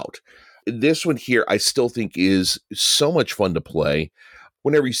came out. This one here, I still think is so much fun to play.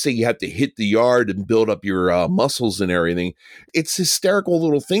 Whenever you say you have to hit the yard and build up your muscles and everything, it's hysterical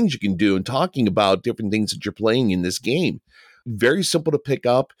little things you can do and talking about different things that you're playing in this game. Very simple to pick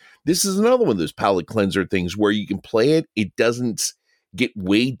up. This is another one of those palate cleanser things where you can play it. It doesn't get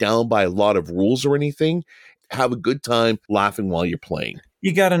weighed down by a lot of rules or anything. Have a good time laughing while you're playing.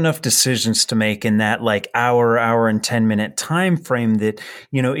 You got enough decisions to make in that like hour and 10-minute time frame that,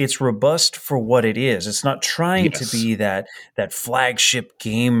 it's robust for what it is. It's not trying to Yes. be that flagship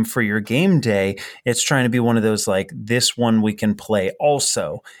game for your game day. It's trying to be one of those like, this one we can play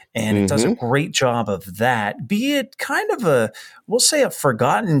also. And it does a great job of that. Be it kind of we'll say a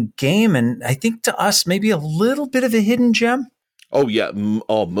forgotten game. And I think to us, maybe a little bit of a hidden gem. Oh, yeah.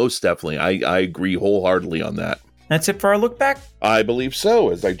 Most definitely. I agree wholeheartedly on that. That's it for our look back? I believe so,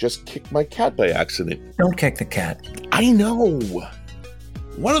 as I just kicked my cat by accident. Don't kick the cat. I know.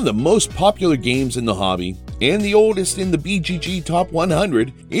 One of the most popular games in the hobby, and the oldest in the BGG Top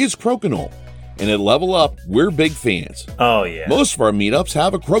 100, is Crokinole. And at Level Up, we're big fans. Oh, yeah. Most of our meetups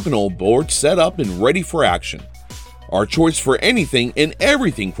have a Crokinole board set up and ready for action. Our choice for anything and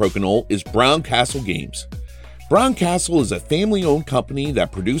everything Crokinole is Brown Castle Games. Brown Castle is a family-owned company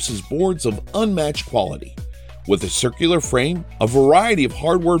that produces boards of unmatched quality. With a circular frame, a variety of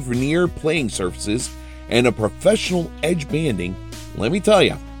hardware veneer playing surfaces, and a professional edge banding, let me tell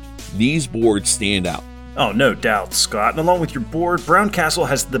you, these boards stand out. Oh, no doubt, Scott. And along with your board, Brown Castle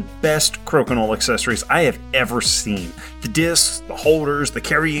has the best Crokinole accessories I have ever seen. The discs, the holders, the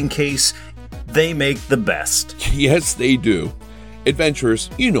carrying case, they make the best. Yes, they do.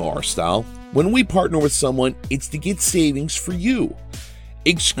 Adventurers, you know our style. When we partner with someone, it's to get savings for you.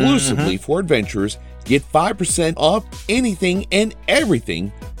 Exclusively for adventurers, get 5% off anything and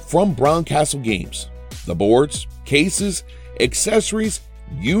everything from Brown Castle Games. The boards, cases, accessories,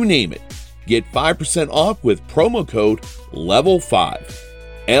 you name it. Get 5% off with promo code LEVEL5.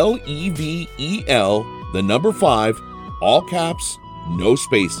 LEVEL, the number 5, all caps, no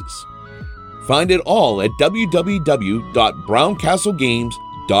spaces. Find it all at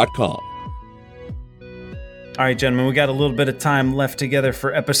www.browncastlegames.com. All right, gentlemen, we got a little bit of time left together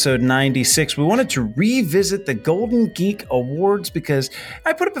for episode 96. We wanted to revisit the Golden Geek Awards because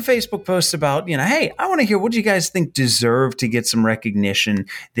I put up a Facebook post about, hey, I want to hear what you guys think deserved to get some recognition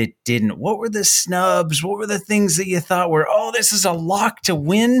that didn't. What were the snubs? What were the things that you thought were, this is a lock to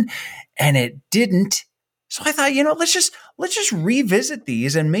win, and it didn't? So I thought, let's just revisit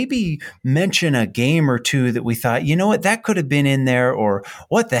these and maybe mention a game or two that we thought, that could have been in there, or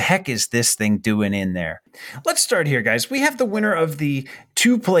what the heck is this thing doing in there? Let's start here, guys. We have the winner of the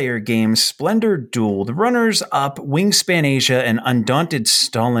two-player game, Splendor Duel. The runners-up, Wingspan Asia and Undaunted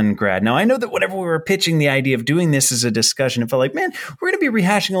Stalingrad. Now, I know that whenever we were pitching the idea of doing this as a discussion, it felt like, man, we're going to be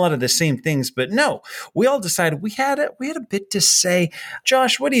rehashing a lot of the same things. But no, we all decided we had a bit to say.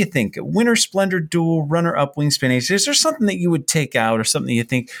 Josh, what do you think? Winner Splendor Duel, runner-up Wingspan Asia. Is there something that you would take out or something you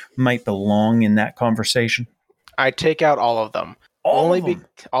think might belong in that conversation? I take out all of them. All of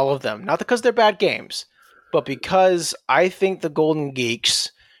them. Not because they're bad games, but because I think the Golden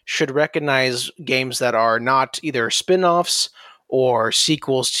Geeks should recognize games that are not either spin-offs or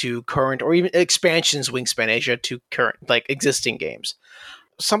sequels to current, or even expansions Wingspan Asia to current, like existing games.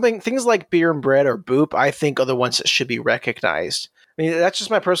 Things like Beer and Bread or Boop, I think are the ones that should be recognized. I mean, that's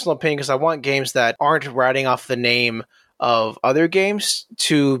just my personal opinion because I want games that aren't riding off the name of other games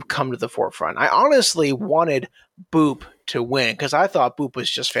to come to the forefront. I honestly wanted Boop to win because I thought Boop was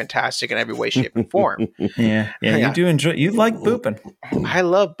just fantastic in every way, shape, and form. Yeah, you do enjoy. You like booping. I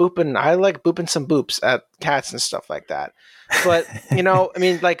love booping. I like booping some boops at cats and stuff like that. But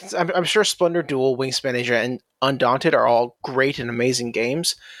I'm sure Splendor Duel, Wingspan Asia, and Undaunted are all great and amazing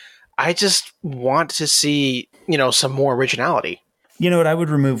games. I just want to see some more originality. You know what? I would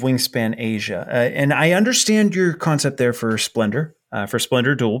remove Wingspan Asia. And I understand your concept there for Splendor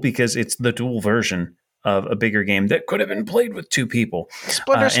Duel, because it's the dual version of a bigger game that could have been played with two people.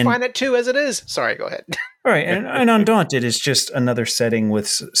 Splendor's fine at 2 as it is. Sorry, go ahead. All right, and Undaunted is just another setting with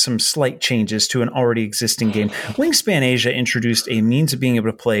some slight changes to an already existing game. Wingspan Asia introduced a means of being able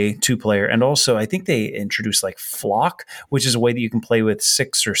to play two-player, and also I think they introduced like Flock, which is a way that you can play with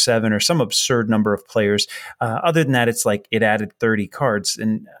 6 or 7 or some absurd number of players. Other than that, it's like it added 30 cards,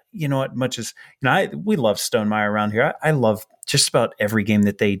 and you know what? Much as we love Stonemaier around here. I love just about every game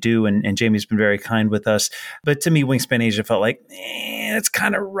that they do, and Jamie's been very kind with us. But to me, Wingspan Asia felt like it's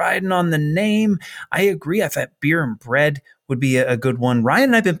kind of riding on the name. I agree. I thought Beer and Bread would be a good one. Ryan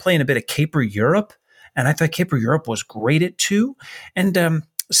and I have been playing a bit of Caper Europe, and I thought Caper Europe was great at 2. And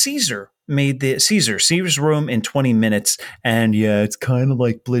Caesar made the Caesar's Rome in 20 minutes. And yeah, it's kind of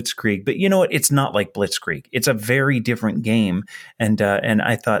like Blitzkrieg. But you know what? It's not like Blitzkrieg. It's a very different game. And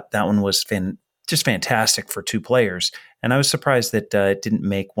I thought that one was just fantastic for 2 players. And I was surprised that it didn't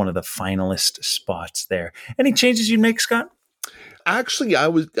make one of the finalist spots there. Any changes you'd make, Scott? Actually,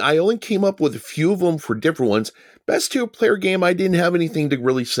 I only came up with a few of them for different ones. Best 2-player game, I didn't have anything to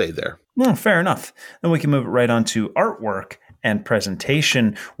really say there. Well, fair enough. Then we can move it right on to artwork. and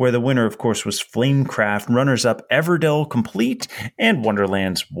presentation, where the winner, of course, was Flamecraft, runners-up Everdell Complete, and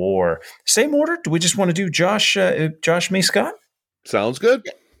Wonderland's War. Same order? Do we just want to do Josh May Scott? Sounds good.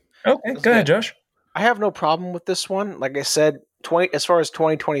 Okay, go ahead, Josh. I have no problem with this one. Like I said, as far as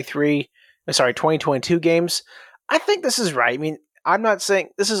 2022 games, I think this is right. I mean, I'm not saying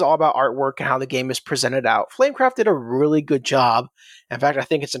this is all about artwork and how the game is presented out. Flamecraft did a really good job. In fact, I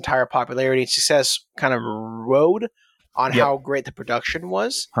think its entire popularity and success kind of rode on how great the production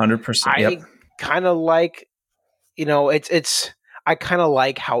was. 100%. I kind of like, I kind of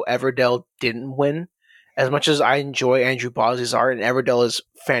like how Everdell didn't win. As much as I enjoy Andrew Bosley's art and Everdell is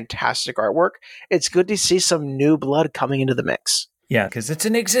fantastic artwork, it's good to see some new blood coming into the mix. Yeah, because it's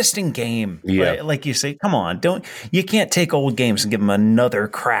an existing game. Yeah. Right? Like you say, come on, you can't take old games and give them another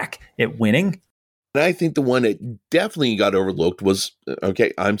crack at winning. And I think the one that definitely got overlooked was,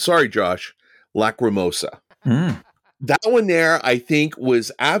 okay, I'm sorry, Josh, Lacrimosa. That one there, I think,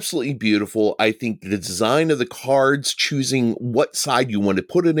 was absolutely beautiful. I think the design of the cards, choosing what side you want to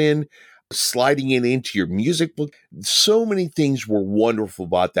put it in, sliding it into your music book, so many things were wonderful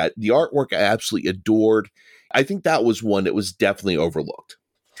about that. The artwork I absolutely adored. I think that was one that was definitely overlooked.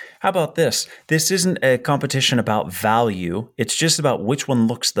 How about this? This isn't a competition about value. It's just about which one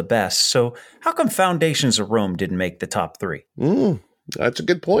looks the best. So how come Foundations of Rome didn't make the top 3? That's a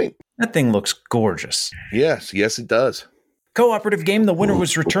good point. That thing looks gorgeous. Yes, it does. Cooperative game, the winner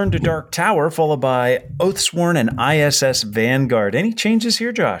was Return to Dark Tower, followed by Oathsworn and ISS Vanguard. Any changes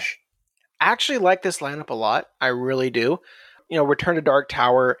here, Josh? I actually like this lineup a lot. I really do. Return to Dark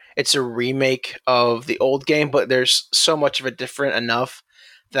Tower, it's a remake of the old game, but there's so much of it different enough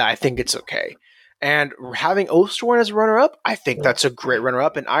that I think it's okay. And having Oathsworn as a runner-up, I think that's a great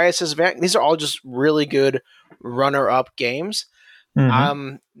runner-up. And ISS Vanguard, these are all just really good runner-up games.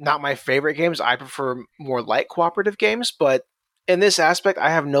 Not my favorite games. I prefer more light cooperative games, but in this aspect,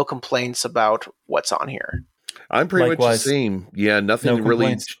 I have no complaints about what's on here. I'm pretty much the same. Yeah, nothing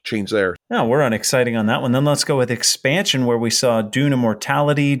really changed there. No, we're unexciting on that one. Then let's go with expansion, where we saw Dune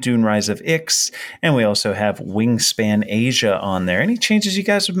Immortality, Dune Rise of Ix, and we also have Wingspan Asia on there. Any changes you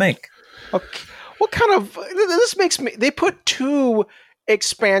guys would make? Okay. What kind of... This makes me... They put 2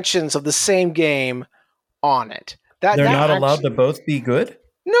 expansions of the same game on it. They're not allowed to both be good?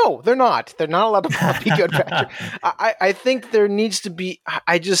 No, they're not. They're not allowed to both be good, Patrick. I think there needs to be...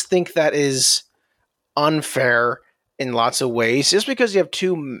 I just think that is unfair in lots of ways. Just because you have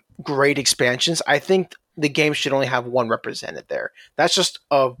 2 great expansions, I think the game should only have 1 represented there. That's just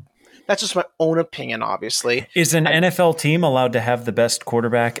my own opinion, obviously. Is an NFL team allowed to have the best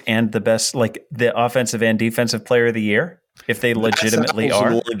quarterback and the best, like, the offensive and defensive player of the year? If they legitimately That's are?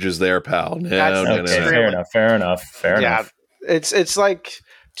 apples and oranges there, pal. No. Fair enough. Yeah, it's like,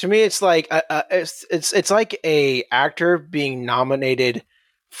 to me, it's like it's like a actor being nominated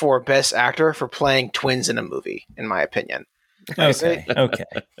for Best Actor for playing twins in a movie, in my opinion. Okay.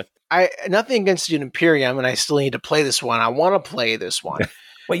 Nothing against Dune Imperium, and I still need to play this one. I want to play this one.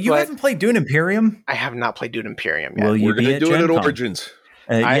 Wait, you haven't played Dune Imperium? I have not played Dune Imperium yet. Will you We're going to do it at Origins.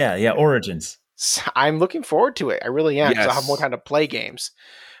 Origins. I'm looking forward to it. I really am, because Yes. I'll have more time to play games.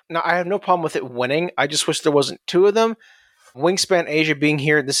 Now, I have no problem with it winning. I just wish there wasn't 2 of them. Wingspan Asia being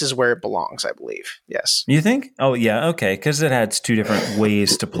here, this is where it belongs, I believe. Yes. You think? Oh, yeah, okay, because it has 2 different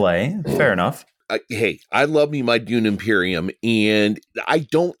ways to play. Fair enough. Hey, I love me my Dune Imperium, and I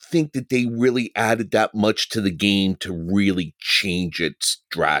don't think that they really added that much to the game to really change it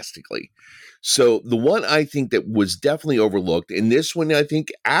drastically. So the one I think that was definitely overlooked, and this one I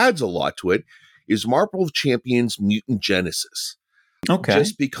think adds a lot to it, is Marvel of Champions Mutant Genesis. Okay.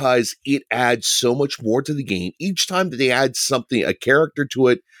 Just because it adds so much more to the game. Each time that they add something, a character to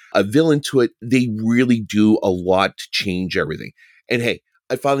it, a villain to it, they really do a lot to change everything. And hey,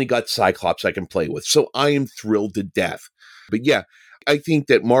 I finally got Cyclops I can play with, so I am thrilled to death. But yeah, I think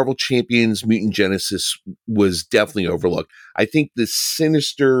that Marvel Champions Mutant Genesis was definitely overlooked. I think the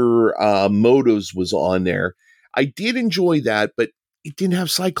Sinister Motos was on there. I did enjoy that, but it didn't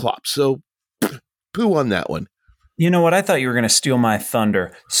have Cyclops, so poo on that one. You know what? I thought you were going to steal my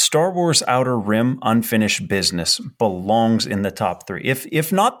thunder. Star Wars Outer Rim Unfinished Business belongs in the top 3.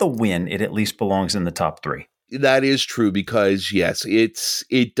 If not the win, it at least belongs in the top 3. That is true because, yes,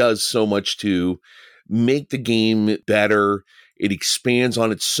 it does so much to make the game better. It expands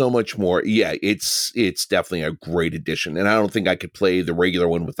on it so much more. Yeah, it's definitely a great addition, and I don't think I could play the regular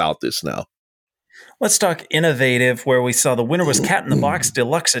one without this now. Let's talk innovative, where we saw the winner was Cat in the Box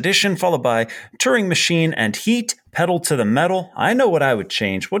Deluxe Edition, followed by Turing Machine and Heat, Pedal to the Metal. I know what I would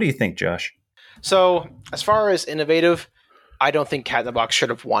change. What do you think, Josh? So, as far as innovative, I don't think Cat in the Box should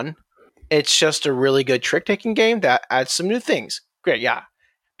have won. It's just a really good trick-taking game that adds some new things. Great, yeah.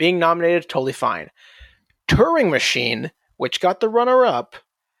 Being nominated, totally fine. Turing Machine, which got the runner-up,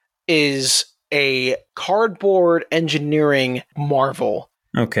 is a cardboard engineering marvel.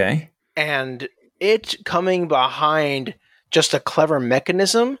 Okay. And it coming behind just a clever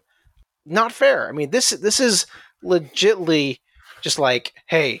mechanism, not fair. I mean, this is legitly just like,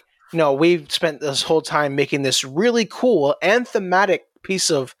 hey, no, we've spent this whole time making this really cool and thematic piece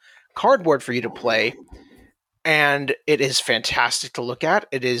of cardboard for you to play, and it is fantastic to look at.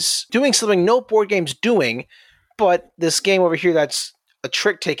 It is doing something no board game's doing, but this game over here that's a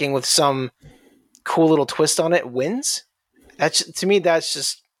trick taking with some cool little twist on it wins. That's, to me, that's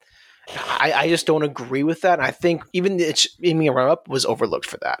just, I just don't agree with that. And I think even it's being a run-up was overlooked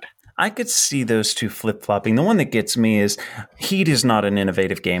for that. I could see those two flip-flopping. The one that gets me is Heat is not an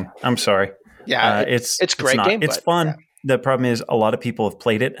innovative game. I'm sorry. Yeah, it's a great game. It's fun. Yeah. The problem is a lot of people have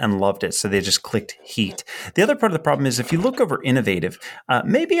played it and loved it, so they just clicked Heat. The other part of the problem is if you look over innovative,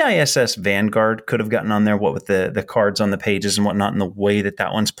 maybe ISS Vanguard could have gotten on there, what with the cards on the pages and whatnot, and the way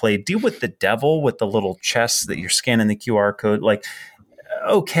that one's played. Deal with the devil with the little chests that you're scanning the QR code. Like,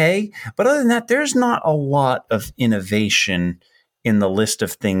 okay. But other than that, there's not a lot of innovation in the list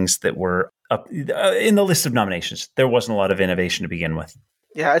of things that were up in the list of nominations. There wasn't a lot of innovation to begin with.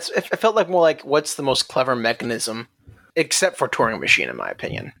 Yeah, it felt like more like what's the most clever mechanism, except for Turing Machine, in my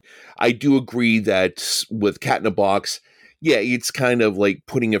opinion. I do agree that with Cat in a Box, yeah, it's kind of like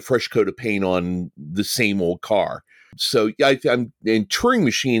putting a fresh coat of paint on the same old car. So yeah, I'm in Turing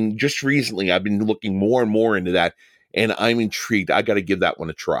Machine. Just recently, I've been looking more and more into that, and I'm intrigued. I got to give that one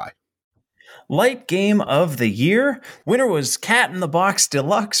a try. Light game of the year. Winner was Cat in the Box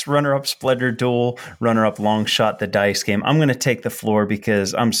Deluxe, runner-up Splendor Duel, runner-up Long Shot the Dice Game. I'm going to take the floor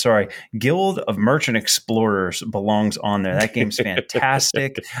because, I'm sorry, Guild of Merchant Explorers belongs on there. That game's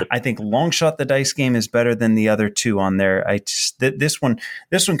fantastic. I think Long Shot the Dice Game is better than the other two on there. This one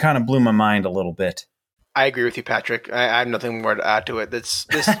kind of blew my mind a little bit. I agree with you, Patrick. I have nothing more to add to it. This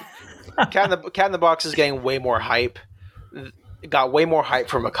Cat in the Box is getting way more hype. Got way more hype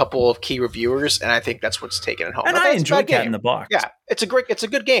from a couple of key reviewers, and I think that's what's taking it home. And I enjoy Cat in the Box. Yeah, it's a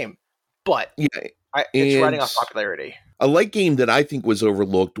good game, but it's riding off popularity. A light game that I think was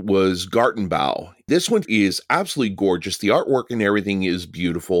overlooked was Gartenbau. This one is absolutely gorgeous. The artwork and everything is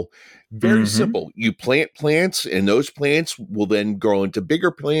beautiful. Very simple. You plant plants, and those plants will then grow into bigger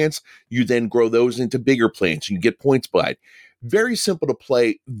plants. You then grow those into bigger plants. You get points by it. Very simple to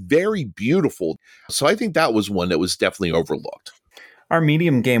play, very beautiful. So I think that was one that was definitely overlooked. Our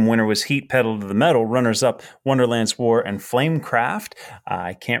medium game winner was Heat Pedal to the Metal, runners up Wonderland's War and Flamecraft.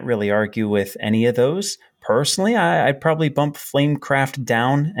 I can't really argue with any of those. Personally, I'd probably bump Flamecraft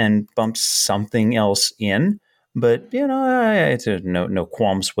down and bump something else in. But, it's no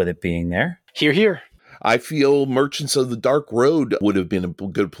qualms with it being there. Hear, hear. I feel Merchants of the Dark Road would have been a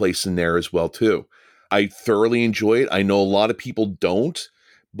good place in there as well, too. I thoroughly enjoy it. I know a lot of people don't,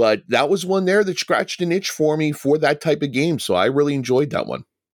 but that was one there that scratched an itch for me for that type of game, so I really enjoyed that one.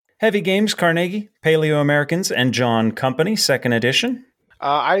 Heavy Games, Carnegie, Paleo Americans, and John Company, 2nd edition.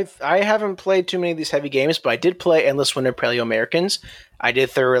 I haven't played too many of these heavy games, but I did play Endless Winter Paleo Americans. I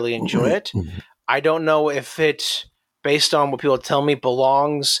did thoroughly enjoy it. I don't know if it, based on what people tell me,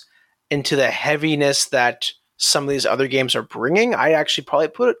 belongs into the heaviness that some of these other games are bringing. I actually probably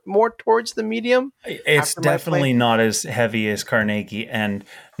put it more towards the medium. It's definitely not as heavy as Carnegie, and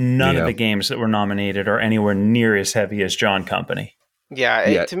none of the games that were nominated are anywhere near as heavy as John Company.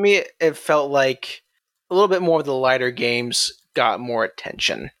 Yeah, to me, it felt like a little bit more of the lighter games got more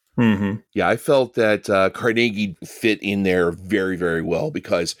attention. Mm-hmm. Yeah, I felt that Carnegie fit in there very, very well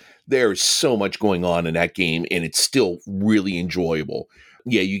because there's so much going on in that game, and it's still really enjoyable.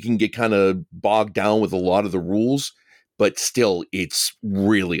 Yeah, you can get kind of bogged down with a lot of the rules, but still, it's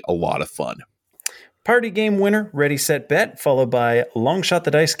really a lot of fun. Party game winner, Ready, Set, Bet, followed by Long Shot the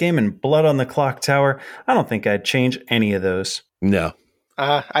Dice Game and Blood on the Clock Tower. I don't think I'd change any of those. No.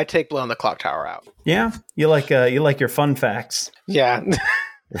 I'd take Blood on the Clock Tower out. Yeah? You like your fun facts? Yeah.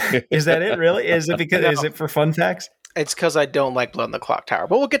 Is that it, really? Is it because is it for fun facts? It's because I don't like Blood on the Clock Tower,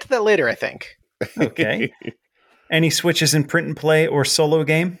 but we'll get to that later, I think. Okay. Any switches in print and play or solo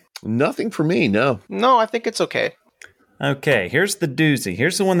game? Nothing for me, no. No, I think it's okay. Okay, here's the doozy.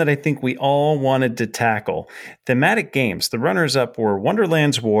 Here's the one that I think we all wanted to tackle. Thematic games. The runners-up were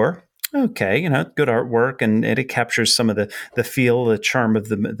Wonderland's War. Okay, good artwork, and it captures some of the feel, the charm of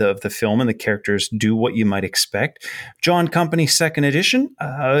the film, and the characters do what you might expect. John Company 2nd edition.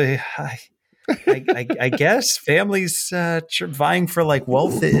 I guess families vying for like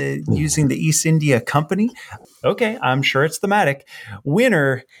wealth using the East India Company. Okay, I'm sure it's thematic.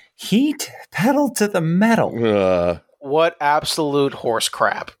 Winner, heat, pedal to the metal. What absolute horse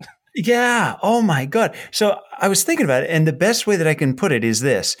crap. Yeah. Oh my God. So I was thinking about it, and the best way that I can put it is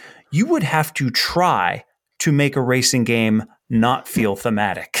this: you would have to try to make a racing game not feel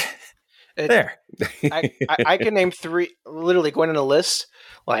thematic. There. I can name 3, literally going on a list,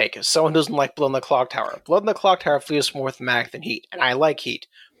 like someone doesn't like Blood in the Clock Tower. Blood in the Clock Tower feels more thematic than Heat, and I like Heat.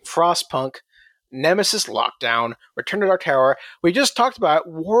 Frostpunk, Nemesis Lockdown, Return to Dark Tower. We just talked about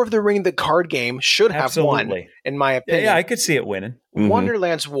War of the Ring, the card game, should have won, in my opinion. Yeah, I could see it winning.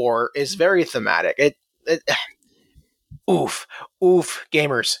 Wonderland's War is very thematic. Oof,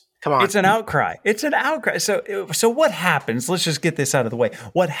 gamers. Come on. It's an outcry. So what happens? Let's just get this out of the way.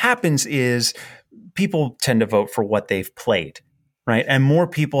 What happens is people tend to vote for what they've played, right? And more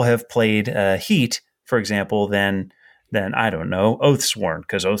people have played Heat, for example, than I don't know, Oathsworn,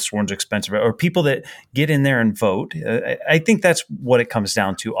 because Oathsworn's expensive, or people that get in there and vote. I think that's what it comes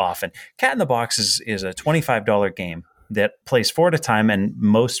down to often. Cat in the Box is a $25 game that plays 4 at a time, and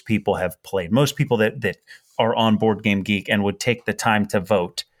most people have played. Most people that are on Board Game Geek and would take the time to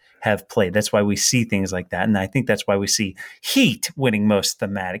vote have played. That's why we see things like that. And I think that's why we see Heat winning most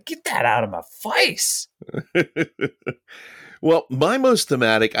thematic. Get that out of my face. Well, my most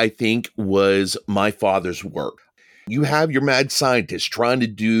thematic, I think, was My Father's Work. You have your mad scientist trying to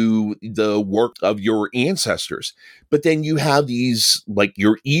do the work of your ancestors, but then you have these, like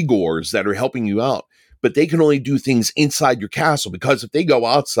your Igors that are helping you out, but they can only do things inside your castle, because if they go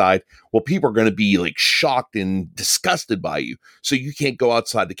outside, well, people are going to be like shocked and disgusted by you. So you can't go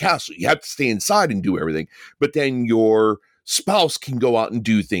outside the castle. You have to stay inside and do everything. But then your spouse can go out and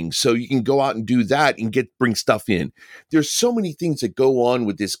do things. So you can go out and do that and bring stuff in. There's so many things that go on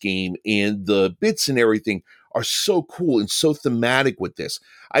with this game, and the bits and everything are so cool and so thematic with this.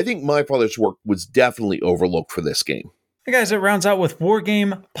 I think My Father's Work was definitely overlooked for this game. Hey guys, it rounds out with War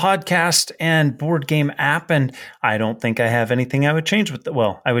Game, Podcast, and Board Game App, and I don't think I have anything I would change with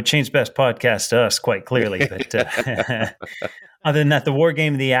I would change Best Podcast to us, quite clearly, but other than that, the War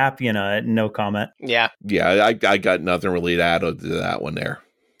Game, the app, no comment. Yeah, I got nothing really to add to that one there.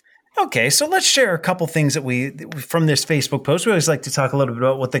 Okay, so let's share a couple things that from this Facebook post. We always like to talk a little bit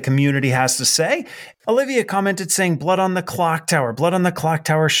about what the community has to say. Olivia commented saying, Blood on the Clock Tower. Blood on the Clock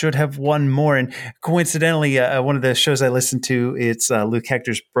Tower should have won more. And coincidentally, one of the shows I listened to, it's Luke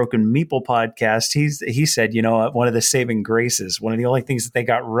Hector's Broken Meeple podcast. He said, one of the saving graces, one of the only things that they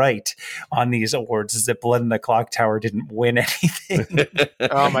got right on these awards is that Blood on the Clock Tower didn't win anything.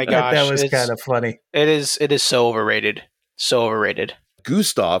 Oh my gosh. That was kind of funny. It is so overrated. So overrated.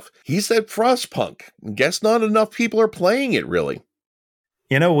 Gustav, he said Frostpunk. Guess not enough people are playing it, really.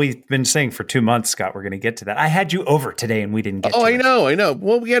 We've been saying for 2 months, Scott, we're going to get to that. I had you over today and we didn't get to it. I know.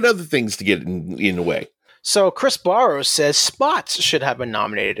 Well, we had other things to get in the way. So Chris Barrows says Spots should have been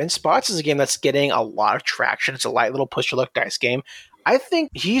nominated. And Spots is a game that's getting a lot of traction. It's a light little push-your-luck dice game. I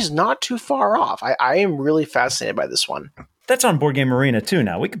think he's not too far off. I am really fascinated by this one. That's on Board Game Arena, too,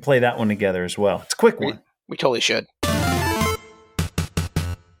 now. We can play that one together as well. It's a quick one. We totally should.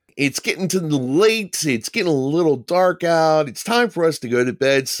 It's getting to the late. It's getting a little dark out. It's time for us to go to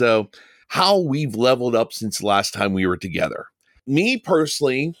bed. So how we've leveled up since the last time we were together. Me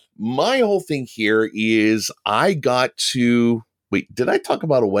personally, my whole thing here is I got to... Wait, did I talk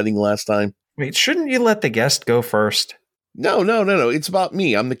about a wedding last time? Wait, shouldn't you let the guest go first? No. It's about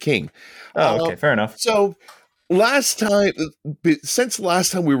me. I'm the king. Oh, okay. Fair enough. So since the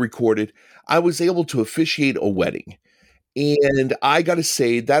last time we recorded, I was able to officiate a wedding. And I got to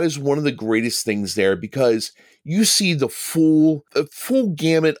say, that is one of the greatest things there, because you see the full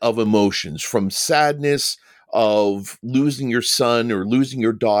gamut of emotions, from sadness of losing your son or losing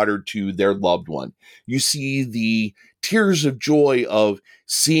your daughter to their loved one. You see the tears of joy of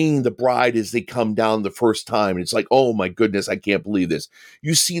seeing the bride as they come down the first time. And it's like, oh my goodness, I can't believe this.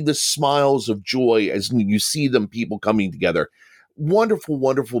 You see the smiles of joy as you see people coming together.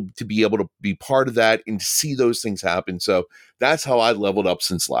 Wonderful to be able to be part of that and to see those things happen. So that's how I leveled up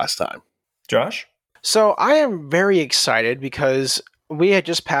since last time. Josh? So I am very excited because we had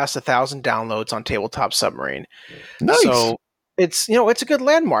just passed 1,000 downloads on Tabletop Submarine. Nice. So it's a good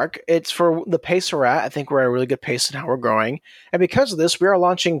landmark. It's for the pace we're at. I think we're at a really good pace in how we're growing. And because of this, we are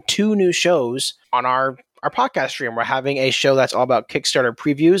launching 2 new shows on our podcast stream. We're having a show that's all about Kickstarter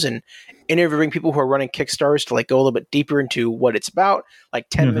previews and interviewing people who are running Kickstarters to go a little bit deeper into what it's about, like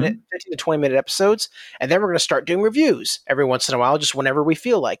 10-minute, 15 to 20-minute episodes. And then we're going to start doing reviews every once in a while, just whenever we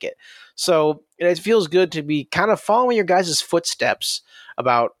feel like it. So it feels good to be kind of following your guys' footsteps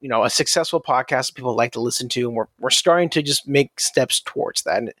about, a successful podcast that people like to listen to. And we're starting to just make steps towards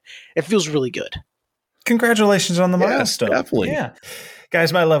that. And it feels really good. Congratulations on the milestone. Definitely. Yeah.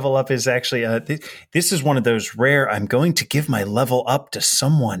 Guys, my level up is actually, this is one of those rare, I'm going to give my level up to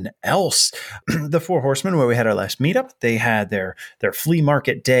someone else. The Four Horsemen, where we had our last meetup, they had their flea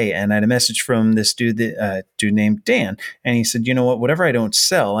market day. And I had a message from this dude named Dan. And he said, you know what, whatever I don't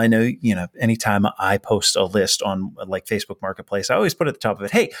sell, I know, anytime I post a list on like Facebook Marketplace, I always put at the top of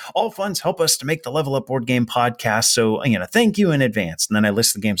it, hey, all funds help us to make the Level Up Board Game podcast. So, thank you in advance. And then I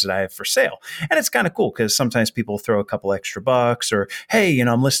list the games that I have for sale. And it's kind of cool because sometimes people throw a couple extra bucks or, hey,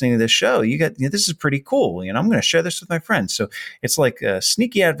 I'm listening to this show. This is pretty cool. I'm going to share this with my friends. So it's like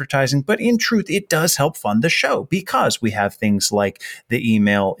sneaky advertising, but in truth, it does help fund the show because we have things like the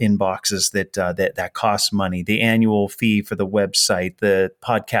email inboxes that cost money, the annual fee for the website, the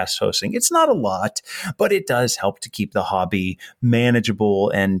podcast hosting. It's not a lot, but it does help to keep the hobby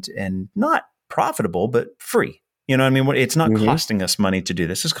manageable and not profitable, but free. You know what I mean? It's not costing us money to do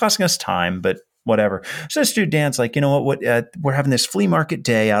this. It's costing us time, but whatever. So this dude Dan's like, you know what? We're having this flea market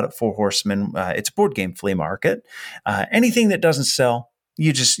day out at Four Horsemen. It's a board game flea market. Anything that doesn't sell,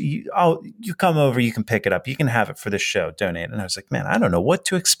 you come over, you can pick it up. You can have it for the show, donate. And I was like, man, I don't know what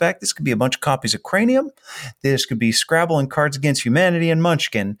to expect. This could be a bunch of copies of Cranium. This could be Scrabble and Cards Against Humanity and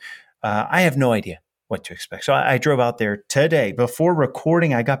Munchkin. I have no idea what to expect. So I drove out there today before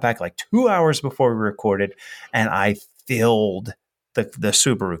recording. I got back like 2 hours before we recorded, and I filled the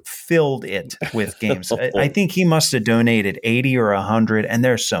Subaru, filled it with games. I think he must have donated 80 or 100, and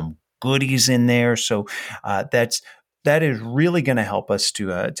there's some goodies in there. So that is really going to help us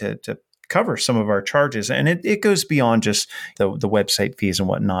to cover some of our charges, and it goes beyond just the website fees and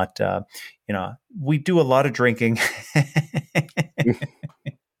whatnot. We do a lot of drinking.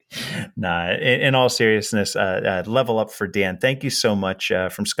 Nah, in all seriousness, level up for Dan. Thank you so much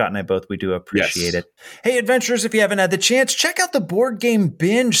from Scott and I both. We do appreciate it. Hey, adventurers, if you haven't had the chance, check out the Board Game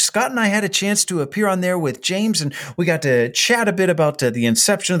Binge. Scott and I had a chance to appear on there with James, and we got to chat a bit about the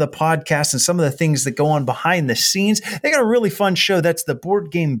inception of the podcast and some of the things that go on behind the scenes. They got a really fun show. That's the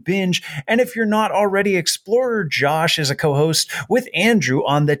Board Game Binge. And if you're not already, Explorer Josh is a co-host with Andrew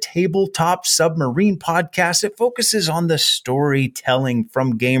on the Tabletop Submarine podcast. It focuses on the storytelling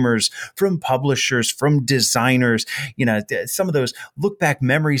from gamers, from publishers, from designers, some of those look back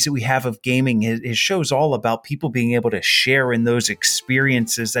memories that we have of gaming. His show's all about people being able to share in those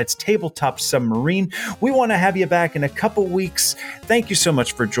experiences. That's Tabletop Submarine. We want to have you back in a couple weeks. Thank you so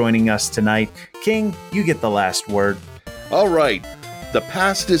much for joining us tonight. King, you get the last word. All right. The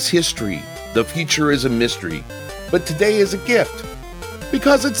past is history. The future is a mystery. But today is a gift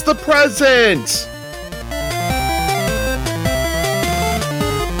because it's the present.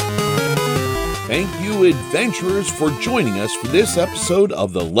 Thank you, adventurers, for joining us for this episode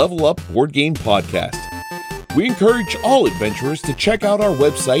of the Level Up Board Game Podcast. We encourage all adventurers to check out our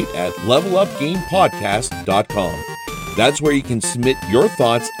website at levelupgamepodcast.com. That's where you can submit your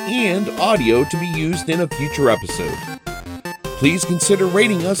thoughts and audio to be used in a future episode. Please consider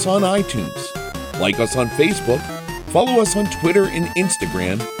rating us on iTunes, like us on Facebook, follow us on Twitter and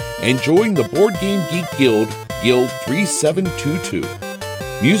Instagram, and join the Board Game Geek Guild, Guild 3722.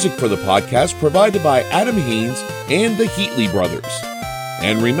 Music for the podcast provided by Adam Haynes and the Heatley Brothers.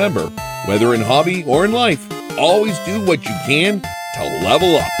 And remember, whether in hobby or in life, always do what you can to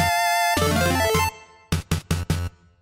level up.